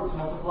 as small groups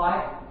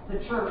multiply, the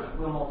church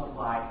will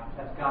multiply.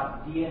 That's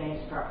God's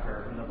DNA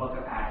structure from the book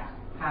of Acts,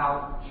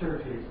 how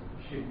churches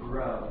should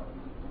grow.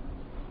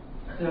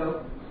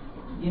 So,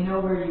 you know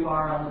where you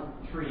are on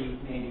the tree,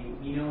 maybe.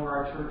 You know where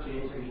our church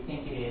is, or you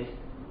think it is,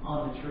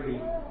 on the tree.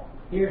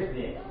 Here's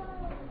this.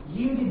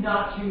 You did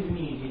not choose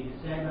me,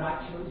 Jesus said, but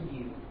I chose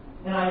you.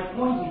 And I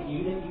appointed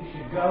you that you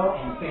should go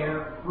and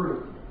bear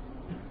fruit.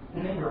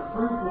 And that your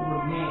fruit will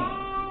remain.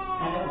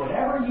 And that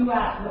whatever you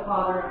ask the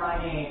Father in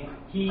my name,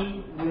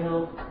 he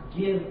will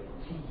give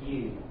to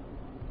you.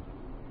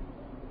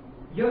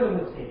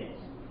 Yoda would say this.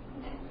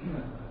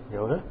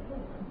 Yoda?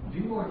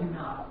 Do or do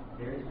not.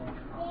 There is no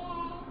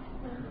trouble.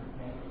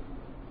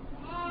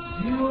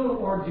 Okay? Do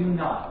or do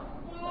not.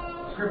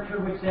 Scripture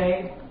would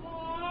say,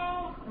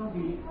 don't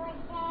be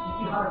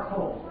hot or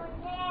cold.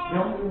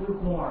 Don't be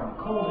lukewarm.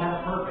 Cold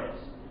had a purpose.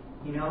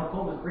 You know,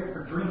 cold was great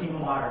for drinking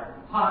water.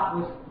 Hot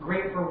was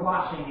great for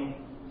washing and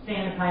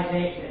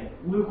sanitization.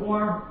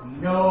 Lukewarm,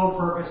 no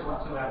purpose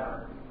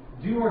whatsoever.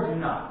 Do or do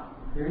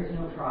not. There is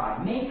no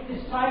try. Make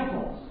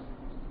disciples.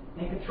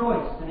 Make a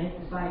choice to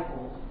make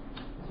disciples.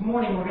 This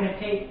morning we're going to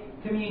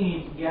take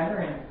communion together,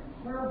 and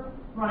we're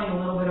running a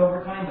little bit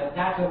over time, but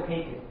that's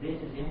okay because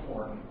this is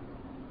important.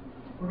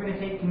 We're going to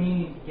take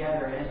communion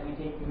together, and as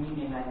we take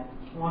communion, I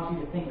want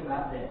you to think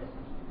about this.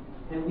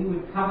 That we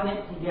would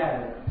covenant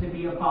together to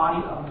be a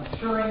body of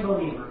maturing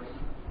believers,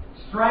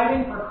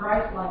 striving for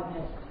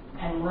Christ-likeness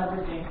and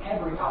leveraging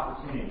every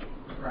opportunity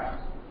for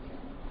Christ.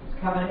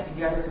 Let's covenant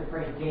together to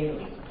pray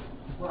daily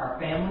for our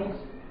families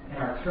and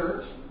our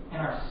church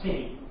and our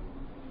city.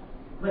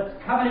 Let's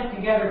covenant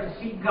together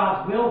to seek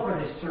God's will for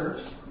this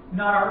church,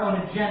 not our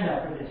own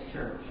agenda for this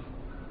church.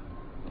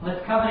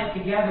 Let's covenant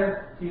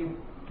together to,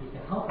 with the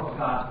help of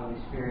God's Holy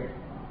Spirit,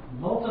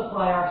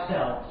 multiply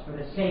ourselves for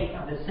the sake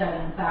of the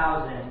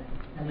 7,000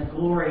 and the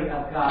glory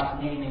of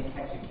God's name in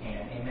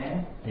Ketchikan.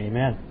 Amen?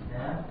 Amen.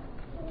 Yeah?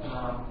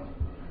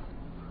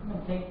 I'm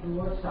going to take the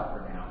Lord's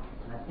Supper now.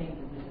 And I think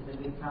that this is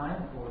a good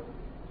time for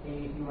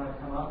maybe if you want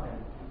to come up and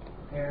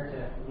prepare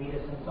to lead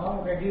us in song.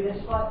 We're going to do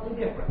this slightly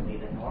differently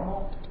than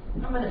normal.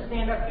 I'm going to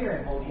stand up here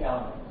and hold the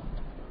elements.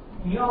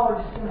 And y'all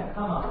are just going to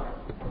come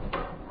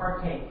up,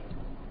 partake.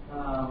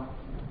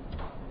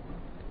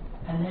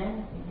 And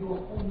then, if you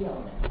will hold the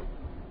elements,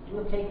 you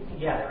will take it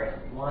together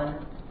as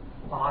one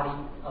body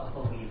of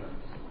believers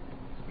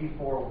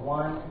before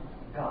one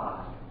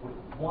God with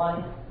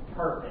one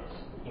purpose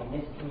in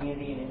this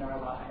community and in our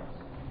lives.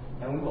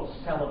 And we will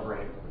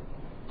celebrate.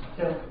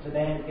 So the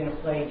band is going to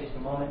play in just a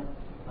moment.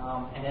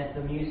 And as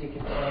the music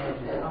is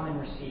playing, just come and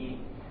receive,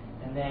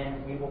 and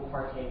then we will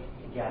partake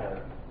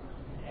together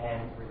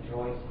and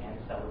rejoice and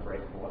celebrate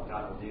for what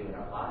God will do in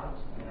our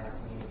lives and in our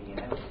community. And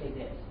I would say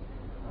this.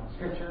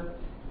 Scripture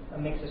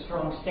makes a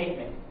strong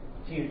statement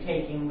to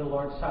taking the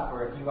Lord's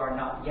Supper if you are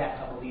not yet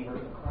a believer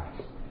in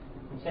Christ.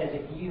 It says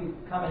if you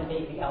come and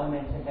take the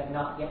elements and have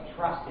not yet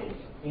trusted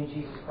in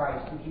Jesus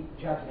Christ, you heap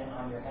judgment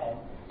on your head.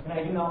 And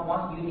I do not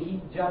want you to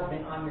heap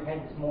judgment on your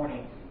head this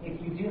morning. If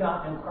you do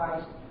not know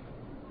Christ,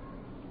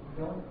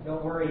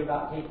 don't worry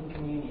about taking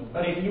communion.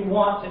 But if you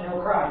want to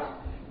know Christ,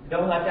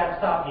 don't let that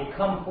stop you.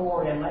 Come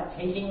forward and let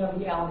taking of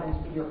the elements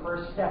be your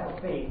first step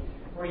of faith,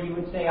 where you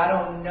would say, I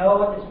don't know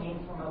what this means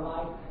for my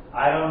life.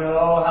 I don't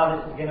know how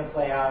this is going to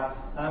play out.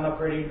 I'm a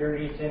pretty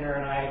dirty sinner,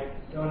 and I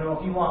don't know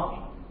if you want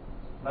me.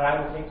 But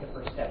I will take the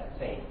first step of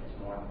faith this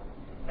morning.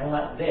 And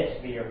let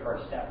this be your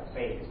first step of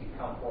faith as we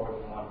come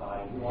forward in one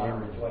body. We want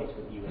to rejoice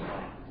with you in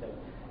that. So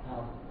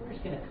we're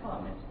just going to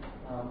come and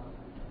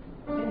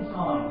sing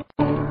song.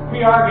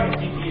 We are going to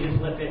see Jesus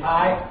lifted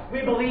high.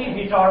 We believe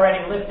He's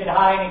already lifted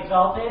high and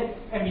exalted.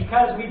 And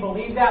because we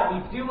believe that, we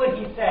do what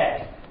He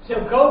says.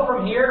 So go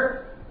from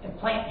here and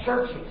plant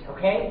churches,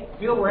 okay?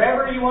 Do it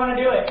wherever you want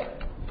to do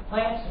it.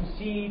 Plant some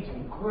seeds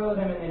and grow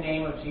them in the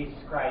name of Jesus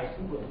Christ,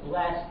 who will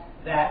bless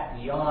that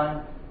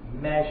beyond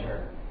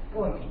measure.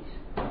 Go in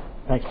peace.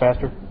 Thanks,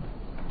 Pastor.